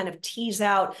to kind of tease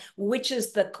out which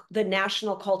is the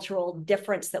national cultural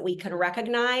difference that we can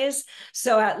recognize.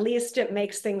 So at least it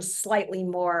makes things slightly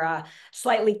more,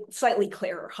 slightly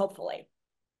clearer, hopefully.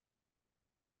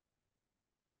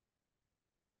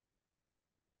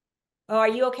 Oh, are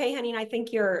you okay, Henning? I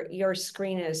think your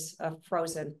screen is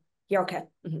frozen. You're okay.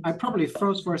 Mm-hmm. I probably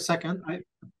froze for a second.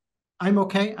 I'm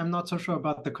okay. I'm not so sure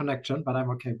about the connection, but I'm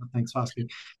okay. But thanks for asking.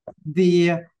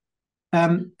 The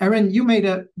Erin, you made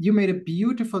a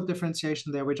beautiful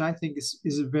differentiation there, which I think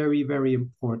is very, very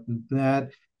important.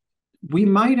 That we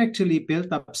might actually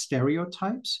build up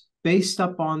stereotypes based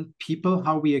upon people,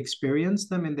 how we experience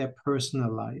them in their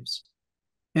personal lives.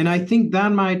 And I think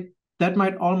that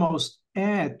might almost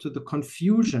add to the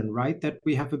confusion, right? That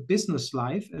we have a business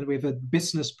life and we have a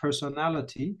business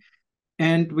personality,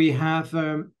 and we have,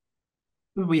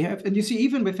 and you see,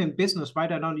 even within business,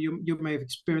 right? I know you may have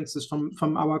experienced this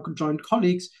from our joint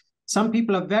colleagues. Some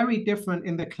people are very different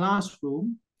in the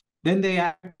classroom than they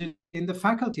are in the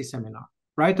faculty seminar,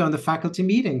 right? Or in the faculty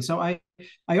meeting. So I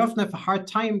often have a hard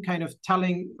time kind of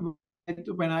telling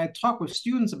when I talk with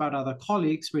students about other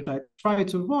colleagues, which I try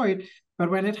to avoid.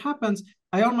 But when it happens,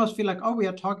 I almost feel like, oh, we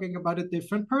are talking about a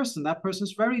different person. That person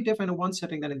is very different in one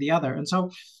setting than in the other. And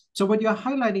so what you're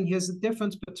highlighting here is the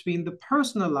difference between the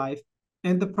personal life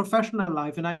and the professional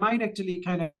life. And I might actually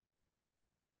kind of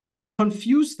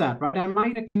confuse that, right? I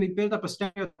might actually build up a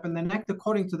stereotype and then act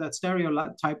according to that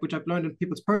stereotype, which I've learned in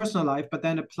people's personal life, but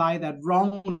then apply that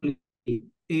wrongly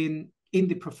in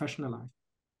the professional life.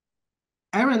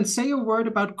 Aaron, say a word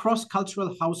about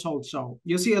cross-cultural households. So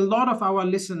you see, a lot of our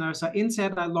listeners are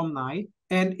INSEAD alumni,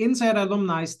 and INSEAD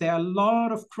alumni, there are a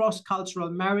lot of cross-cultural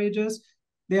marriages.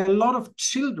 There are a lot of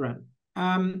children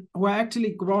who are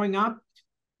actually growing up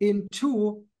in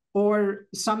two or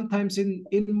sometimes in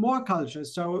more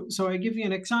cultures. So I give you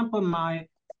an example. My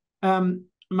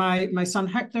son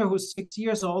Hector, who's 6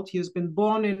 years old, he has been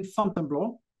born in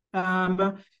Fontainebleau.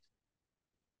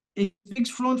 He speaks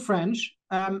fluent French.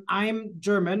 I'm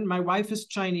German. My wife is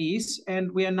Chinese, and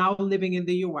we are now living in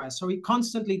the US. So he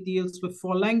constantly deals with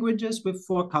 4 languages, with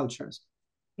 4 cultures.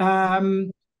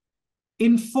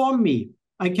 Inform me.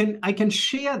 I can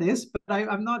share this, but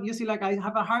I'm not, you see, like I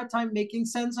have a hard time making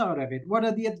sense out of it. What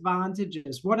are the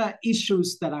advantages? What are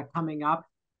issues that are coming up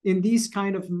in these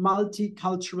kind of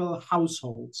multicultural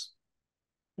households?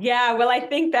 Yeah, well, I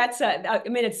think I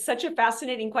mean, it's such a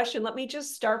fascinating question. Let me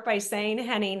just start by saying,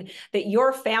 Henning, that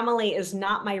your family is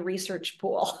not my research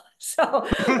pool. So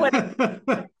what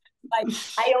like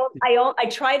I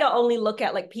try to only look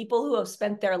at like people who have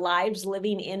spent their lives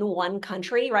living in one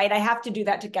country, right? I have to do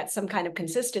that to get some kind of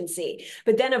consistency.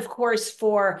 But then, of course,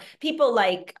 for people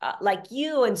like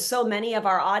you and so many of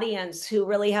our audience who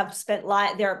really have spent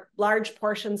their large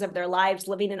portions of their lives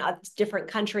living in different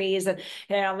countries, and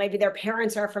maybe their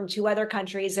parents are from 2 other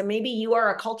countries, and maybe you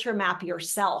are a culture map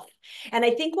yourself. And I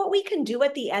think what we can do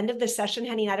at the end of the session,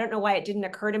 Henning, I don't know why it didn't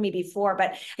occur to me before,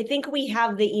 but I think we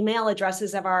have the email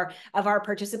addresses of our our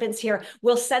participants here,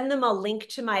 we'll send them a link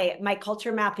to my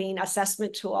culture mapping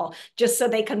assessment tool, just so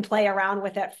they can play around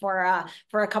with it for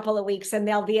a couple of weeks, and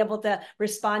they'll be able to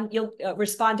respond. You'll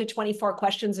respond to 24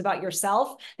 questions about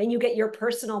yourself. Then you get your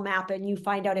personal map, and you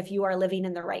find out if you are living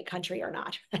in the right country or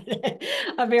not.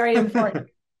 A very important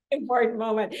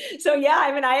moment. So yeah,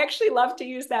 I mean, I actually love to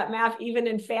use that map even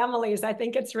in families. I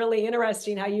think it's really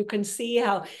interesting how you can see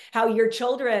how your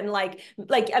children, like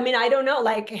I mean, I don't know,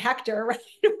 like Hector, right?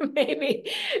 maybe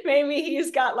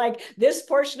he's got like this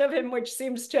portion of him which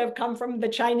seems to have come from the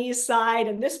Chinese side,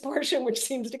 and this portion which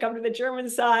seems to come to the German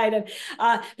side, and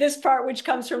this part which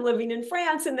comes from living in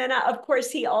France. And then of course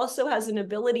he also has an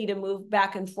ability to move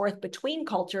back and forth between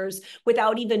cultures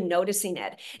without even noticing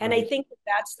it. And I think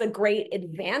that's the great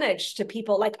advantage to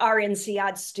people like our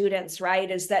INSEAD students,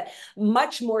 right? Is that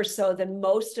much more so than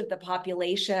most of the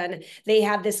population, they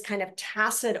have this kind of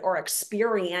tacit or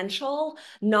experiential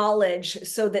knowledge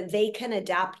so that they can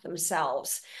adapt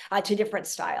themselves to different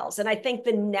styles. And I think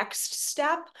the next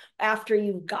step after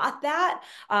you've got that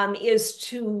is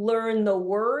to learn the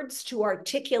words to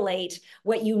articulate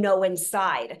what you know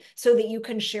inside, so that you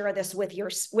can share this with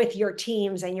your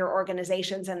teams and your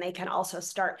organizations, and they can also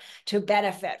start to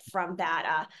benefit from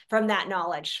that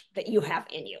knowledge that you have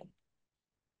in you.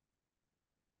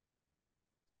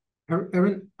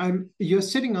 Erin, you're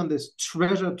sitting on this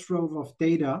treasure trove of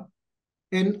data,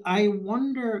 and I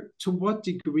wonder to what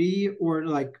degree, or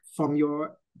like from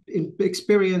your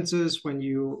experiences when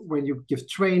you give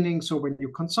trainings or when you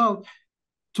consult,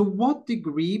 to what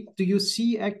degree do you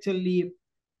see actually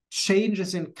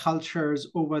changes in cultures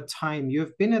over time?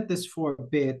 You've been at this for a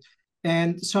bit,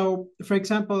 and so, for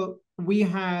example, we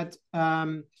had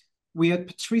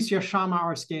Patricia Sharma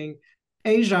asking,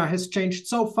 Asia has changed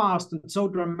so fast and so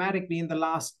dramatically in the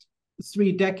last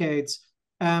 3 decades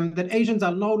that Asians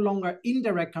are no longer in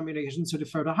direct communication to the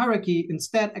further hierarchy.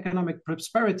 Instead, economic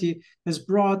prosperity has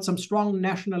brought some strong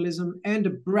nationalism and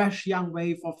a brash young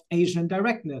wave of Asian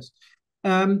directness.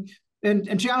 And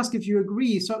she asked if you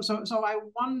agree. So I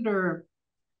wonder,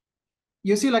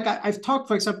 you see, like I've talked,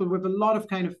 for example, with a lot of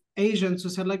kind of Asians who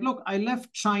said, like, look, I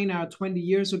left China 20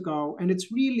 years ago, and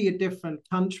it's really a different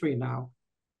country now.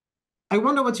 I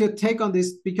wonder what's your take on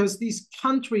this, because these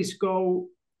countries go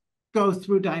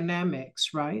through dynamics,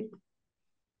 right?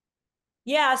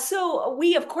 Yeah, so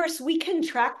of course, we can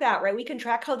track that, right? We can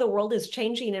track how the world is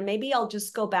changing. And maybe I'll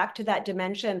just go back to that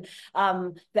dimension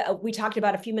that we talked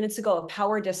about a few minutes ago of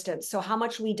power distance. So how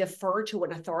much we defer to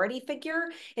an authority figure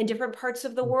in different parts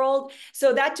of the world.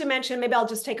 So that dimension, maybe I'll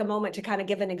just take a moment to kind of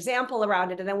give an example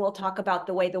around it, and then we'll talk about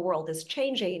the way the world is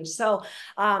changing. So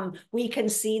we can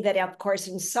see that, of course,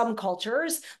 in some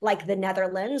cultures, like the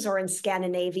Netherlands or in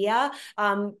Scandinavia,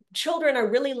 children are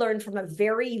really learned from a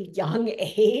very young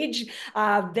age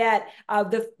that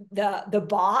the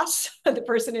boss, the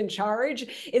person in charge,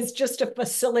 is just a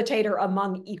facilitator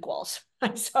among equals.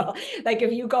 So like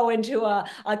if you go into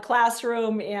a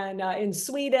classroom in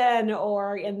Sweden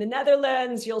or in the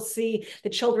Netherlands, you'll see the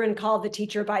children call the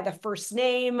teacher by the first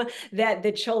name, that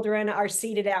the children are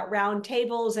seated at round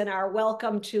tables and are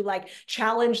welcome to like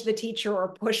challenge the teacher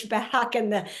or push back,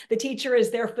 and the teacher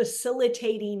is there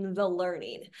facilitating the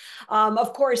learning.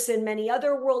 Of course, in many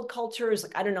other world cultures,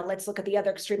 like, I don't know, let's look at the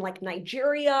other extreme, like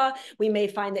Nigeria, we may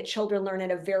find that children learn at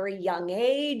a very young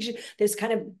age this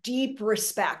kind of deep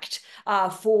respect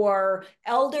for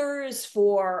elders,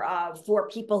 for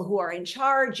people who are in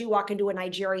charge. You walk into a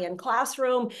Nigerian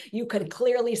classroom, you could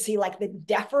clearly see like the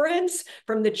deference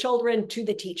from the children to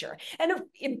the teacher. And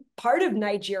in part of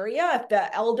Nigeria, if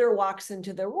the elder walks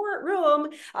into the room,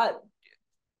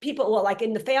 people will, like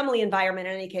in the family environment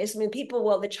in any case, I mean,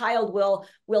 the child will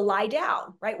lie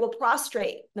down, right? Will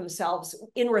prostrate themselves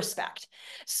in respect.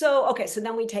 So, okay, so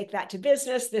then we take that to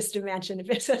business, this dimension of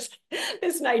business.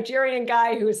 This Nigerian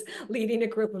guy who's leading a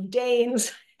group of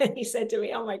Danes, and he said to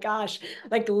me, oh my gosh,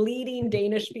 like leading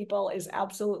Danish people is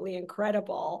absolutely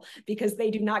incredible because they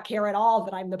do not care at all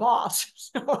that I'm the boss.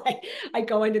 So I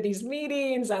go into these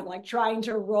meetings, I'm like trying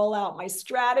to roll out my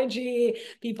strategy.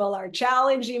 People are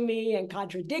challenging me and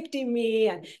contradicting me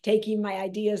and taking my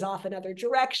ideas off in other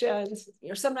directions. You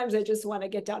know, sometimes I just want to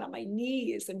get down on my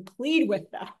knees and plead with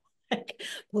them. Like,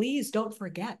 please don't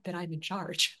forget that I'm in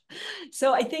charge.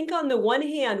 So I think on the one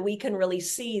hand, we can really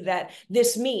see that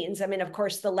this means, I mean, of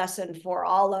course, the lesson for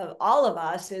all of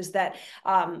us is that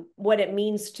what it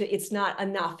means it's not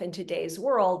enough in today's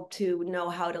world to know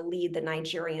how to lead the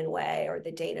Nigerian way or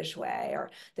the Danish way or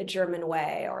the German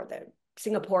way or the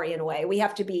Singaporean way. We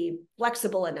have to be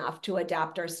flexible enough to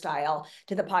adapt our style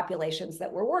to the populations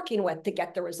that we're working with to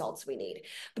get the results we need.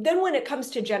 But then when it comes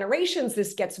to generations,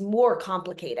 this gets more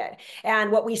complicated.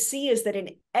 And what we see is that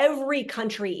in every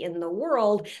country in the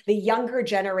world, the younger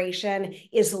generation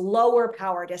is lower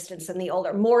power distance than the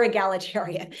older, more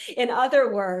egalitarian. In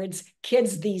other words,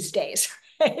 kids these days.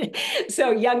 Right?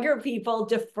 So younger people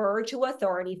defer to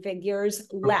authority figures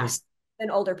less than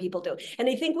older people do. And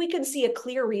I think we can see a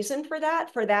clear reason for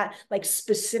that like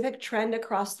specific trend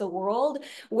across the world,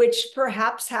 which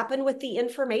perhaps happened with the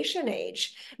information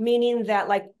age, meaning that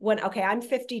like I'm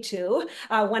 52,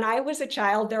 when I was a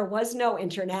child, there was no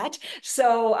internet.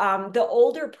 So the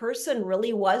older person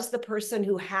really was the person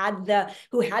who had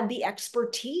the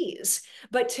expertise.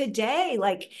 But today,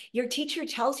 like your teacher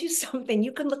tells you something,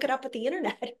 you can look it up at the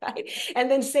internet, right? And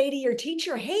then say to your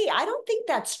teacher, hey, I don't think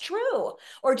that's true.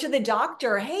 Or to the doctor,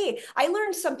 hey, I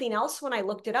learned something else when I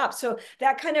looked it up. So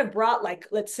that kind of brought, like,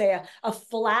 let's say a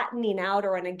flattening out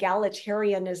or an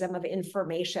egalitarianism of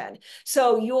information.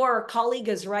 So your colleague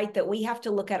is right that we have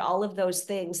to look at all of those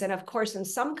things. And of course, in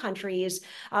some countries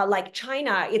like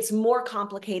China, it's more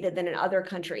complicated than in other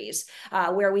countries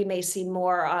where we may see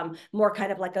more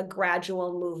kind of like a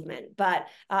gradual movement. But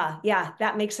yeah,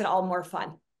 that makes it all more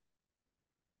fun.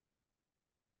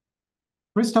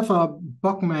 Christopher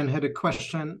Bockman had a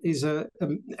question, is a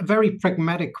very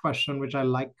pragmatic question, which I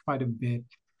like quite a bit.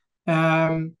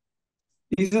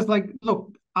 He says, like,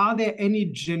 look, are there any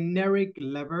generic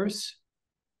levers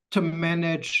to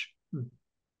manage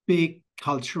big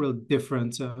cultural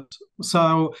differences?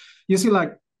 So you see,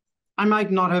 like, I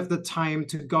might not have the time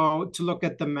to go to look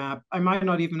at the map. I might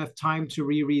not even have time to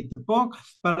reread the book,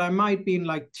 but I might be in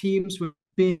like teams with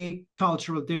big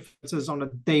cultural differences on a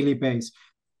daily basis.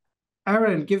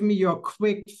 Aaron, give me your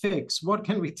quick fix. What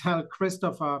can we tell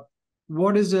Christopher?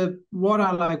 What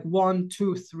are like 1,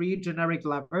 2, 3 generic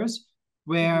levers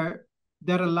that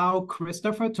allow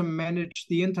Christopher to manage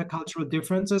the intercultural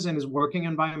differences in his working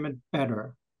environment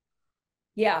better?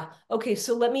 Yeah. Okay.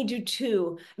 So let me do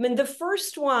 2. I mean, the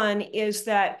first one is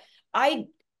that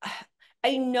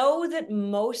I know that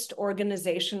most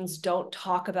organizations don't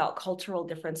talk about cultural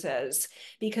differences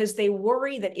because they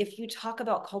worry that if you talk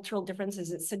about cultural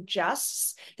differences, it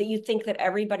suggests that you think that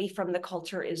everybody from the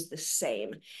culture is the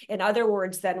same. In other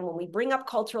words, then when we bring up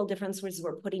cultural differences,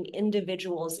 we're putting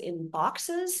individuals in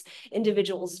boxes.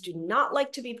 Individuals do not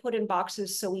like to be put in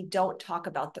boxes, so we don't talk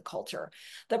about the culture.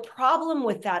 The problem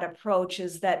with that approach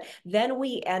is that then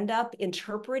we end up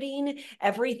interpreting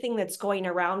everything that's going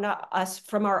around us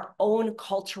from our own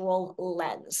cultural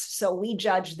lens. So we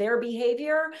judge their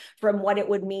behavior from what it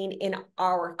would mean in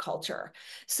our culture.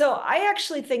 So I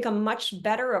actually think a much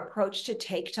better approach to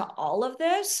take to all of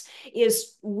this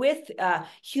is with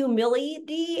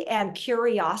humility and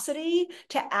curiosity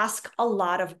to ask a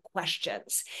lot of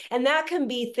questions. And that can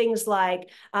be things like,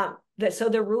 so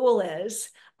the rule is,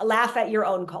 laugh at your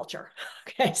own culture.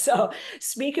 Okay, so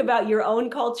speak about your own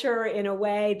culture in a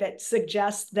way that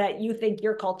suggests that you think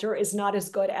your culture is not as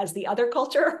good as the other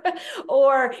culture,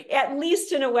 or at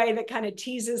least in a way that kind of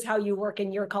teases how you work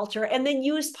in your culture, and then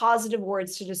use positive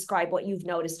words to describe what you've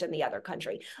noticed in the other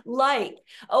country. Like,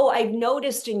 oh, I've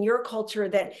noticed in your culture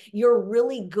that you're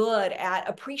really good at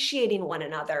appreciating one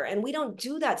another, and we don't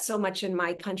do that so much in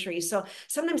my country. So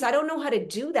sometimes I don't know how to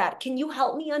do that. Can you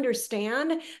help me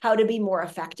understand how to be more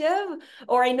effective?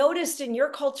 Or I noticed in your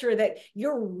culture that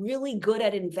you're really good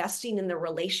at investing in the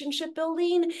relationship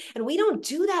building, and we don't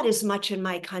do that as much in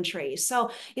my country.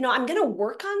 So, I'm going to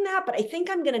work on that, but I think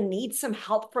I'm going to need some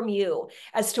help from you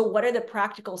as to what are the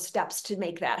practical steps to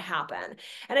make that happen.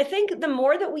 And I think the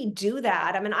more that we do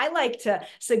that, I mean, I like to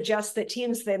suggest that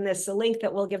teams, in this link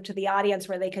that we'll give to the audience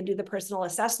where they can do the personal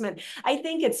assessment, I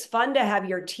think it's fun to have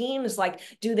your teams like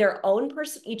do their own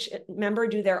each member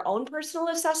do their own personal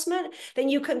assessment. Then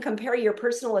you can compare your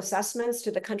personal assessments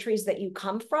to the countries that you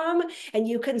come from, and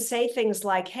you can say things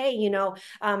like, hey,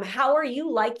 how are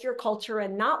you like your culture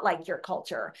and not like your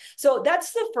culture? So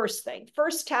that's the first thing.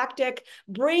 First tactic,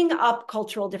 bring up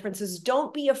cultural differences.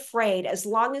 Don't be afraid, as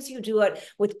long as you do it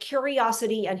with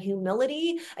curiosity and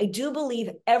humility. I do believe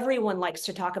everyone likes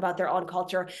to talk about their own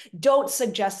culture. Don't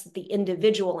suggest that the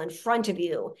individual in front of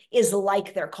you is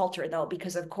like their culture, though,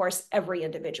 because of course, every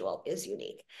individual is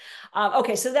unique.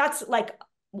 Okay, so that's like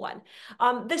one.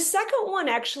 The second one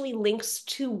actually links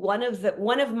to one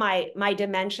of my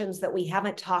dimensions that we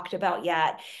haven't talked about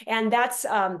yet, and that's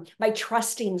my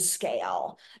trusting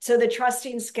scale. So the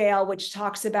trusting scale, which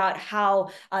talks about how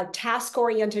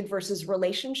task-oriented versus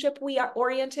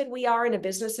relationship-oriented we are in a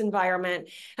business environment,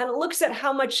 and it looks at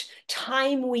how much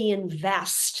time we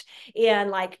invest in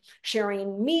like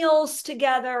sharing meals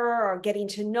together or getting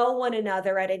to know one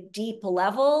another at a deep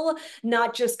level,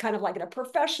 not just kind of like at a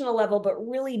professional level, but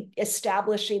really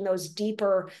establishing those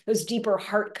deeper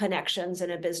heart connections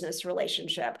in a business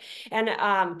relationship. And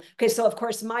okay, so of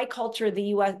course my culture,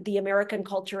 the American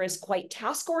culture, is quite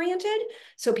task oriented.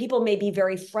 So people may be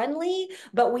very friendly,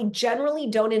 but we generally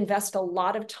don't invest a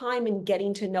lot of time in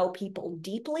getting to know people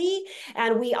deeply.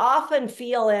 And we often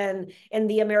feel in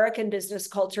the American business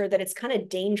culture that it's kind of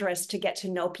dangerous to get to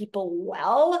know people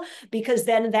well, because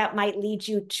then that might lead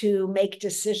you to make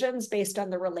decisions based on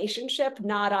the relationship,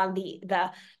 not on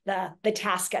the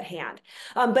task at hand.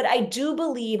 But I do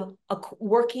believe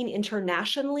working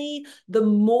internationally, the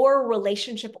more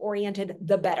relationship oriented,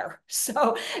 the better.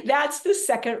 So that's the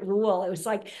second rule. It was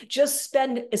like, just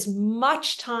spend as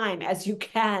much time as you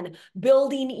can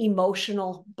building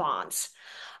emotional bonds.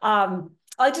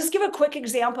 I'll just give a quick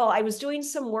example. I was doing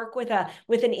some work with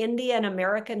an Indian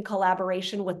American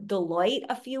collaboration with Deloitte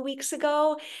a few weeks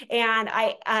ago, and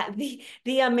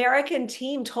the American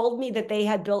team told me that they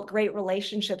had built great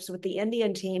relationships with the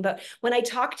Indian team. But when I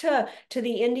talked to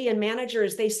the Indian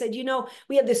managers, they said, you know,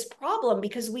 we have this problem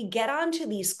because we get onto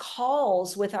these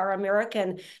calls with our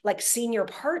American like senior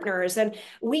partners, and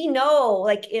we know,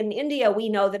 like in India, we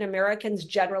know that Americans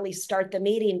generally start the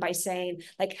meeting by saying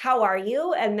like, "How are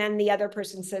you?" and then the other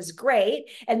person says, "Great,"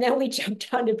 and then we jump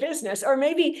down to business. Or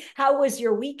maybe, "How was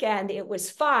your weekend?" It was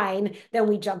fine. Then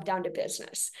we jump down to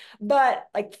business. But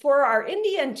like for our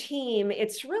Indian team,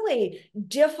 it's really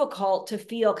difficult to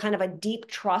feel kind of a deep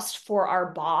trust for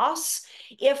our boss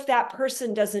if that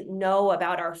person doesn't know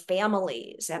about our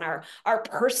families and our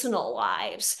personal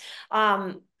lives.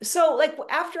 So like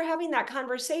after having that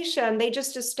conversation, they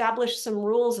just established some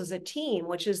rules as a team,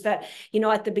 which is that, you know,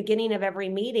 at the beginning of every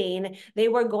meeting, they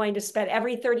were going to spend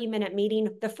every 30-minute meeting,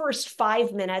 the first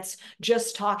 5 minutes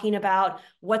just talking about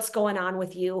what's going on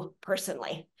with you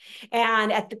personally.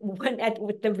 And at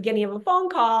the beginning of a phone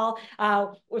call,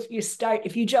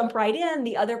 if you jump right in,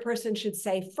 the other person should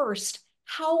say first,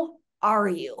 "How are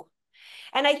you?"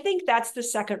 And I think that's the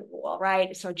second rule,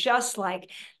 right? So just like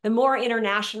the more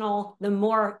international, the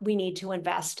more we need to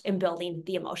invest in building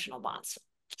the emotional bonds.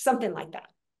 Something like that.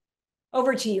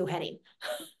 Over to you, Henning.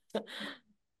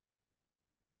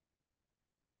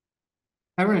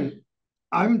 Erin,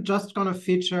 I'm just going to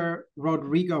feature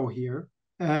Rodrigo here.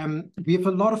 We have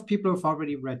a lot of people who've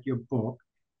already read your book.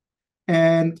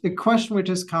 And a question which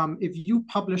has come, if you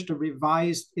published a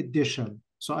revised edition,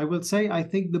 so I will say, I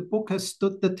think the book has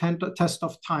stood the test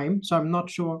of time, so I'm not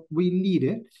sure we need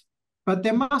it. But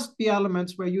there must be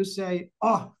elements where you say,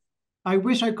 "Oh, I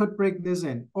wish I could bring this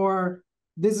in," or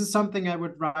 "This is something I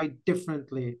would write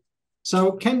differently."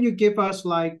 So can you give us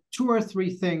like 2 or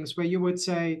 3 things where you would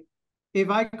say,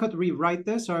 if I could rewrite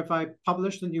this, or if I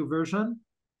published a new version,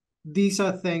 these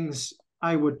are things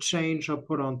I would change or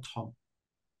put on top?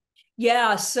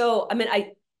 Yeah, so I mean,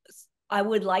 I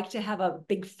would like to have a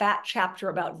big fat chapter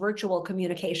about virtual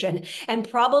communication. And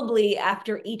probably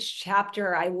after each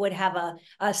chapter, I would have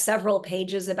a several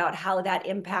pages about how that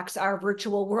impacts our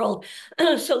virtual world.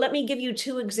 So let me give you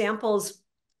 2 examples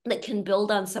that can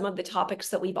build on some of the topics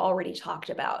that we've already talked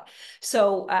about.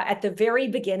 So at the very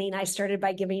beginning, I started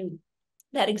by giving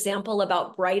that example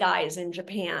about bright eyes in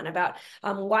Japan, about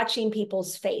watching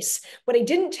people's face. What I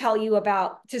didn't tell you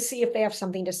about, to see if they have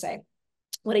something to say.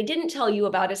 What I didn't tell you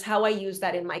about is how I use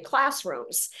that in my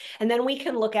classrooms. And then we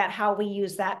can look at how we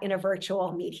use that in a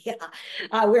virtual media,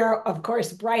 where, of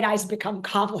course, bright eyes become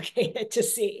complicated to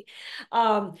see.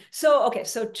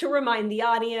 So to remind the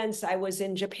audience, I was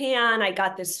in Japan. I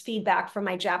got this feedback from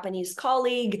my Japanese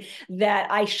colleague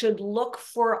that I should look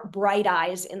for bright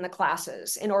eyes in the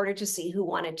classes in order to see who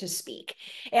wanted to speak.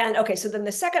 And so then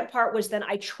the second part was then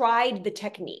I tried the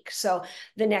technique. So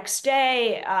the next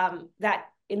day,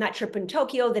 in that trip in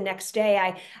Tokyo, the next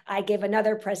day, I gave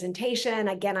another presentation.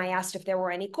 Again, I asked if there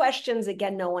were any questions.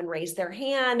 Again, no one raised their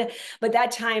hand. But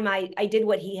that time, I did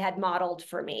what he had modeled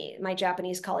for me. My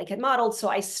Japanese colleague had modeled. So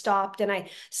I stopped and I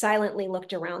silently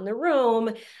looked around the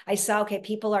room. I saw, okay,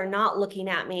 people are not looking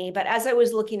at me. But as I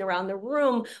was looking around the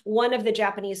room, one of the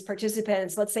Japanese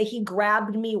participants, let's say he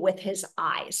grabbed me with his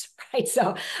eyes, right?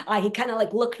 So he kind of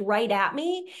like looked right at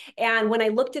me. And when I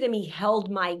looked at him, he held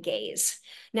my gaze.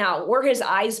 Now, were his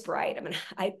eyes eyes bright? I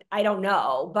mean, I don't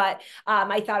know, but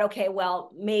I thought, okay,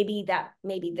 well, maybe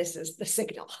this is the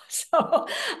signal. So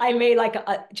I made like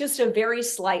just a very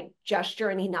slight gesture,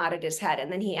 and he nodded his head,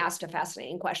 and then he asked a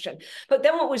fascinating question. But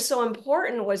then what was so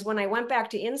important was when I went back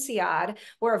to INSEAD,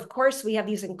 where of course we have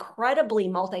these incredibly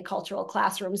multicultural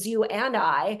classrooms, you and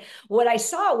I, what I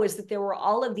saw was that there were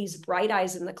all of these bright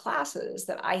eyes in the classes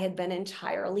that I had been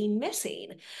entirely missing.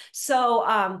 So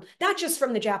not just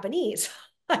from the Japanese.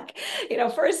 Like,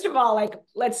 first of all, like,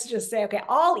 let's just say, okay,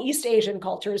 all East Asian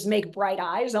cultures make bright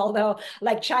eyes, although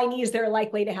like Chinese, they're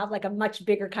likely to have like a much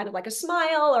bigger kind of like a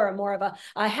smile or a more of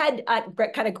a head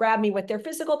kind of grab me with their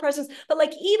physical presence. But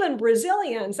like even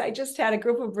Brazilians, I just had a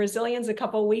group of Brazilians a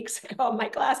couple of weeks ago in my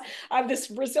class. I have this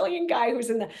Brazilian guy who's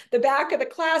in the back of the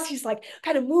class. He's like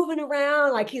kind of moving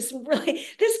around. Like this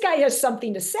guy has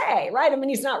something to say, right? I mean,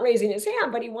 he's not raising his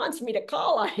hand, but he wants me to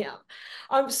call on him.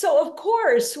 So of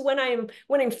course, when I'm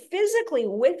physically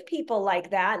with people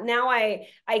like that, now I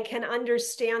can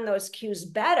understand those cues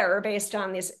better based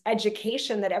on this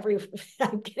education that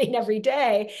I'm getting every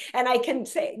day, and I can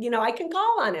say, I can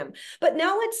call on him. But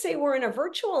now let's say we're in a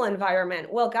virtual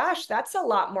environment. Well, gosh, that's a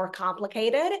lot more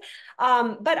complicated.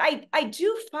 But I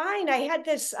do find I had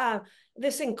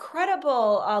this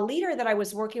incredible leader that I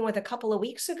was working with a couple of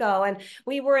weeks ago. And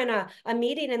we were in a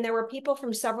meeting, and there were people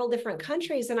from several different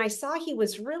countries. And I saw he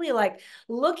was really like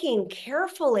looking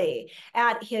carefully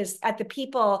at the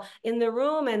people in the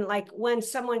room. And like when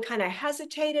someone kind of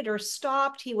hesitated or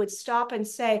stopped, he would stop and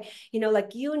say,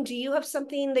 like, Yoon, do you have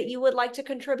something that you would like to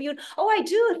contribute? Oh, I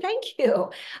do. Thank you.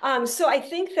 So I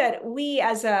think that we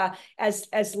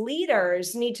as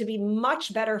leaders need to be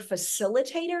much better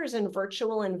facilitators in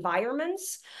virtual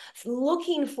environments,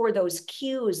 looking for those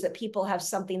cues that people have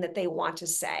something that they want to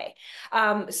say.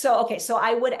 So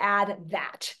I would add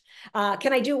that.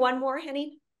 Can I do one more,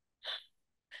 Henny?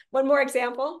 One more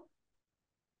example?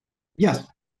 Yes.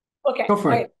 Okay. Go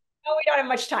for it. Oh, we don't have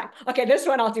much time. Okay, this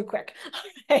one I'll do quick.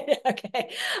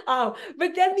 Okay.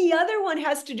 But then the other one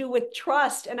has to do with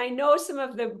trust. And I know some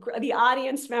of the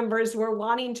audience members were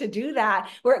wanting to do that.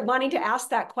 We're wanting to ask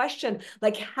that question,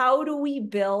 like, how do we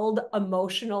build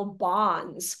emotional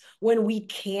bonds when we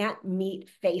can't meet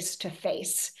face to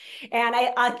face? And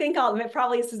I think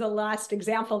this is the last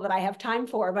example that I have time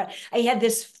for, but I had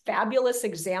this fabulous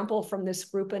example from this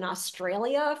group in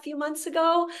Australia a few months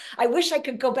ago. I wish I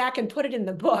could go back and put it in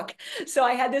the book. So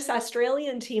I had this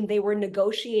Australian team. They were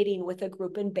negotiating with a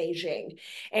group in Beijing.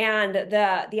 And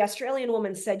the Australian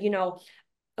woman said,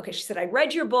 okay, she said, I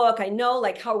read your book. I know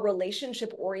like how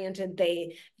relationship oriented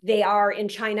they are in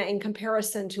China in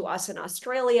comparison to us in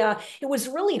Australia. It was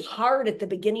really hard at the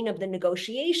beginning of the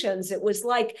negotiations. It was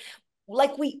like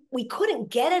we couldn't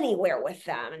get anywhere with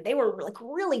them, and they were like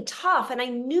really tough. And I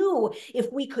knew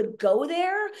if we could go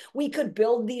there, we could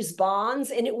build these bonds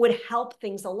and it would help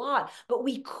things a lot, but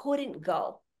we couldn't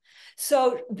go.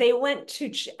 So they went to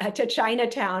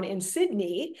Chinatown in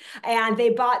Sydney, and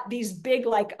they bought these big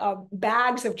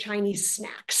bags of Chinese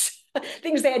snacks.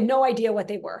 Things they had no idea what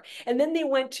they were. And then they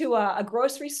went to a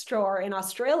grocery store in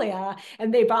Australia,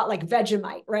 and they bought like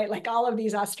Vegemite, right? Like all of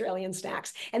these Australian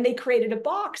snacks. And they created a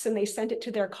box and they sent it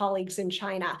to their colleagues in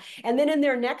China. And then in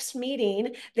their next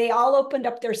meeting, they all opened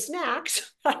up their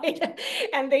snacks, right?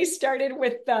 And they started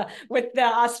with the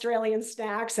Australian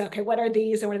snacks. Okay, what are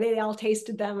these? And they all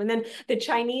tasted them. And then the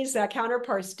Chinese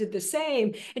counterparts did the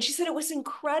same. And she said it was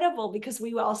incredible because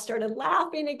we all started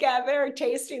laughing together,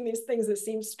 tasting these things that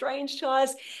seemed strange to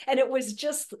us. And it was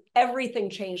just, everything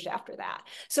changed after that.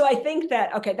 So I think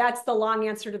that, okay, that's the long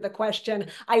answer to the question.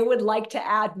 I would like to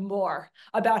add more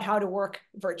about how to work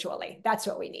virtually. That's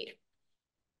what we need.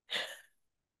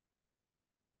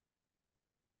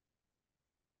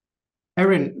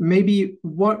 Erin, maybe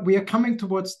what we are coming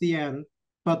towards the end,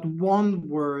 but one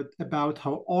word about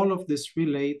how all of this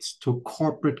relates to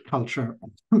corporate culture.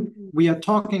 We are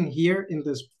talking here in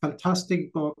this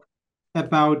fantastic book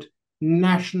about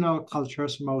national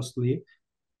cultures mostly.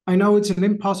 I know it's an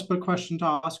impossible question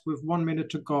to ask with 1 minute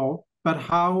to go, but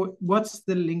what's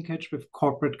the linkage with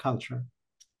corporate culture?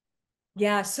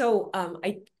 Yeah, so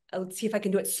let's see if I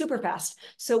can do it super fast.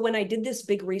 So when I did this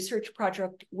big research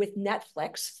project with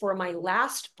Netflix for my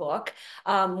last book,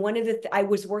 I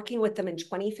was working with them in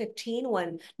 2015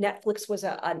 when Netflix was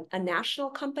a national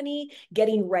company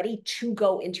getting ready to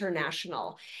go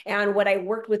international. And what I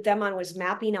worked with them on was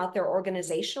mapping out their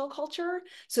organizational culture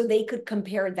so they could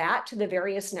compare that to the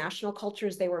various national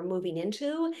cultures they were moving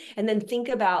into, and then think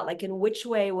about like in which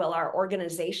way will our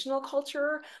organizational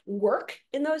culture work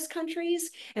in those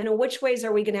countries, and in which ways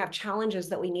are we going to have challenges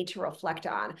that we need to reflect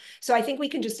on. So I think we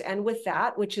can just end with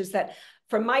that, which is that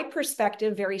from my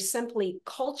perspective, very simply,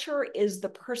 culture is the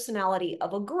personality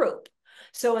of a group.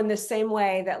 So in the same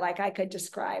way that like I could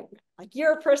describe like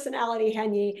your personality,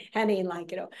 Henny,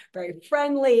 like, very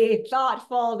friendly,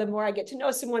 thoughtful. The more I get to know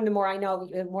someone, the more I know,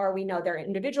 the more we know their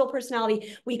individual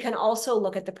personality. We can also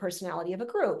look at the personality of a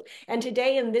group. And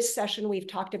today in this session, we've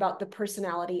talked about the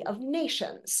personality of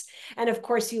nations. And of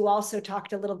course, you also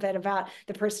talked a little bit about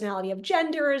the personality of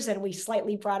genders, and we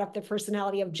slightly brought up the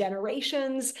personality of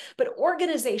generations, but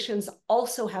organizations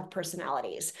also have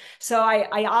personalities. So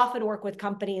I often work with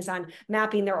companies on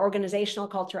mapping their organizational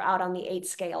culture out on the 8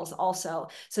 scales also,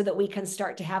 so that we can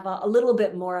start to have a little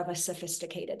bit more of a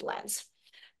sophisticated lens.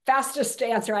 Fastest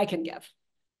answer I can give.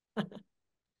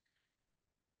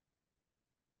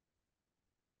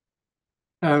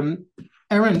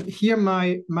 Erin, here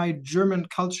my German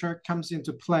culture comes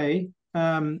into play.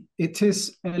 It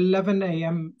is 11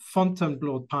 a.m.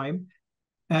 Fontainebleau time.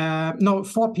 No,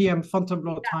 4 p.m.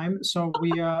 Fontainebleau time. So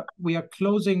we are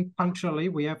closing punctually.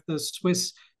 We have the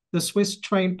Swiss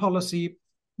train policy.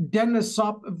 Dennis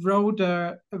Sopp wrote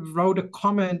a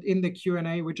comment in the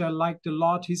Q&A, which I liked a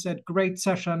lot. He said, "Great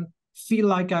session. Feel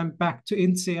like I'm back to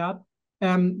INSEAD."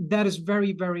 That is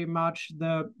very, very much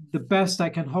the best I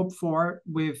can hope for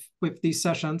with these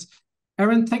sessions.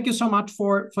 Erin, thank you so much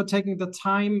for taking the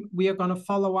time. We are going to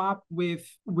follow up with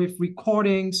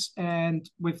recordings and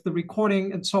with the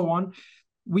recording and so on.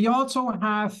 We also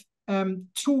have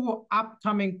 2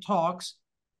 upcoming talks,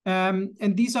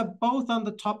 and these are both on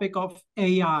the topic of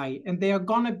AI, and they are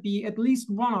going to be, at least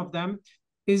one of them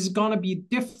is going to be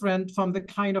different from the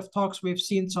kind of talks we've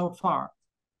seen so far.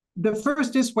 The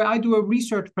first is where I do a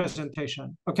research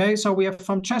presentation. Okay, so we have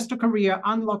From Chess to Career,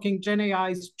 Unlocking Gen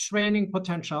AI's Training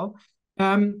Potential.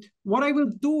 What I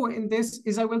will do in this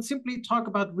is I will simply talk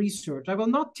about research. I will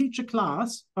not teach a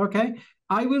class, okay?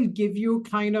 I will give you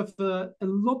kind of a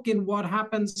look in what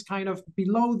happens kind of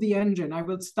below the engine. I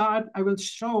will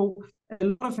show a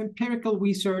lot of empirical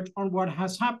research on what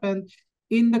has happened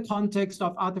in the context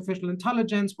of artificial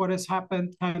intelligence, what has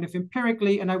happened kind of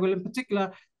empirically, and I will in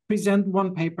particular present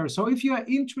one paper. So if you are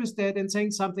interested in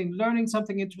saying something, learning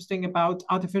something interesting about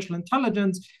artificial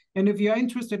intelligence, and if you're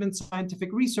interested in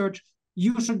scientific research,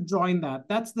 you should join that.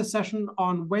 That's the session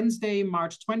on Wednesday,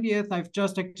 March 20th. I've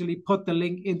just actually put the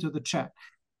link into the chat.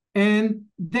 And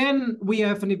then we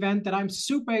have an event that I'm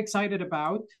super excited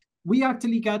about. We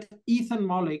actually got Ethan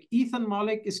Mollick. Ethan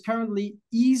Mollick is currently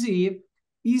easily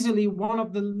one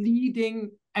of the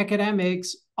leading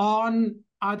academics on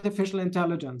artificial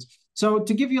intelligence. So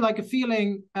to give you like a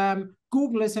feeling,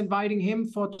 Google is inviting him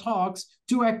for talks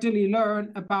to actually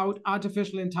learn about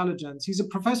artificial intelligence. He's a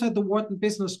professor at the Wharton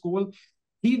Business School.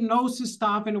 He knows his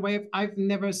stuff in a way I've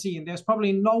never seen. There's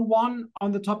probably no one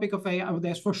on the topic of AI,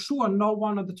 there's for sure no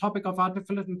one on the topic of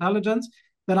artificial intelligence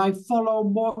that I follow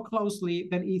more closely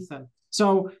than Ethan.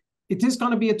 So it is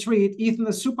going to be a treat. Ethan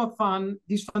is super fun.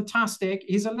 He's fantastic.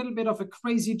 He's a little bit of a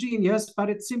crazy genius, but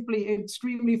it's simply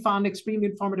extremely fun, extremely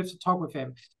informative to talk with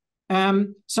him.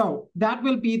 So that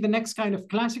will be the next kind of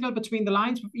classical Between the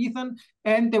Lines with Ethan,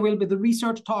 and there will be the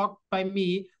research talk by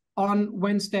me on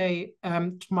Wednesday,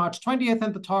 March 20th,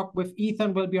 and the talk with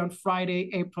Ethan will be on Friday,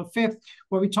 April 5th,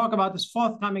 where we talk about this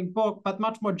forthcoming book, but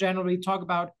much more generally talk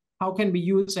about how can we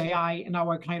use AI in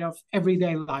our kind of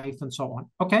everyday life and so on.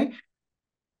 Okay,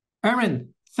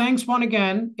 Erin, thanks once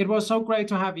again. It was so great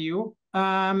to have you.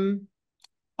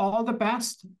 All the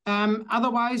best.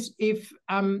 Otherwise, if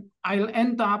I'll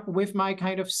end up with my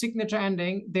kind of signature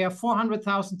ending, there are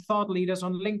 400,000 thought leaders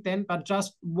on LinkedIn, but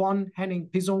just one Henning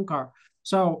Pisunker.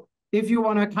 So if you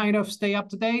want to kind of stay up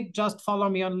to date, just follow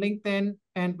me on LinkedIn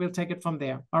and we'll take it from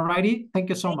there. All righty. Thank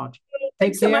you so much.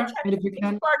 Thanks so much. And if you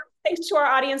can... Thanks to our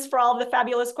audience for all of the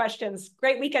fabulous questions.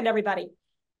 Great weekend, everybody.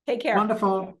 Take care.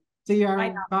 Wonderful. See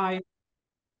you. Bye.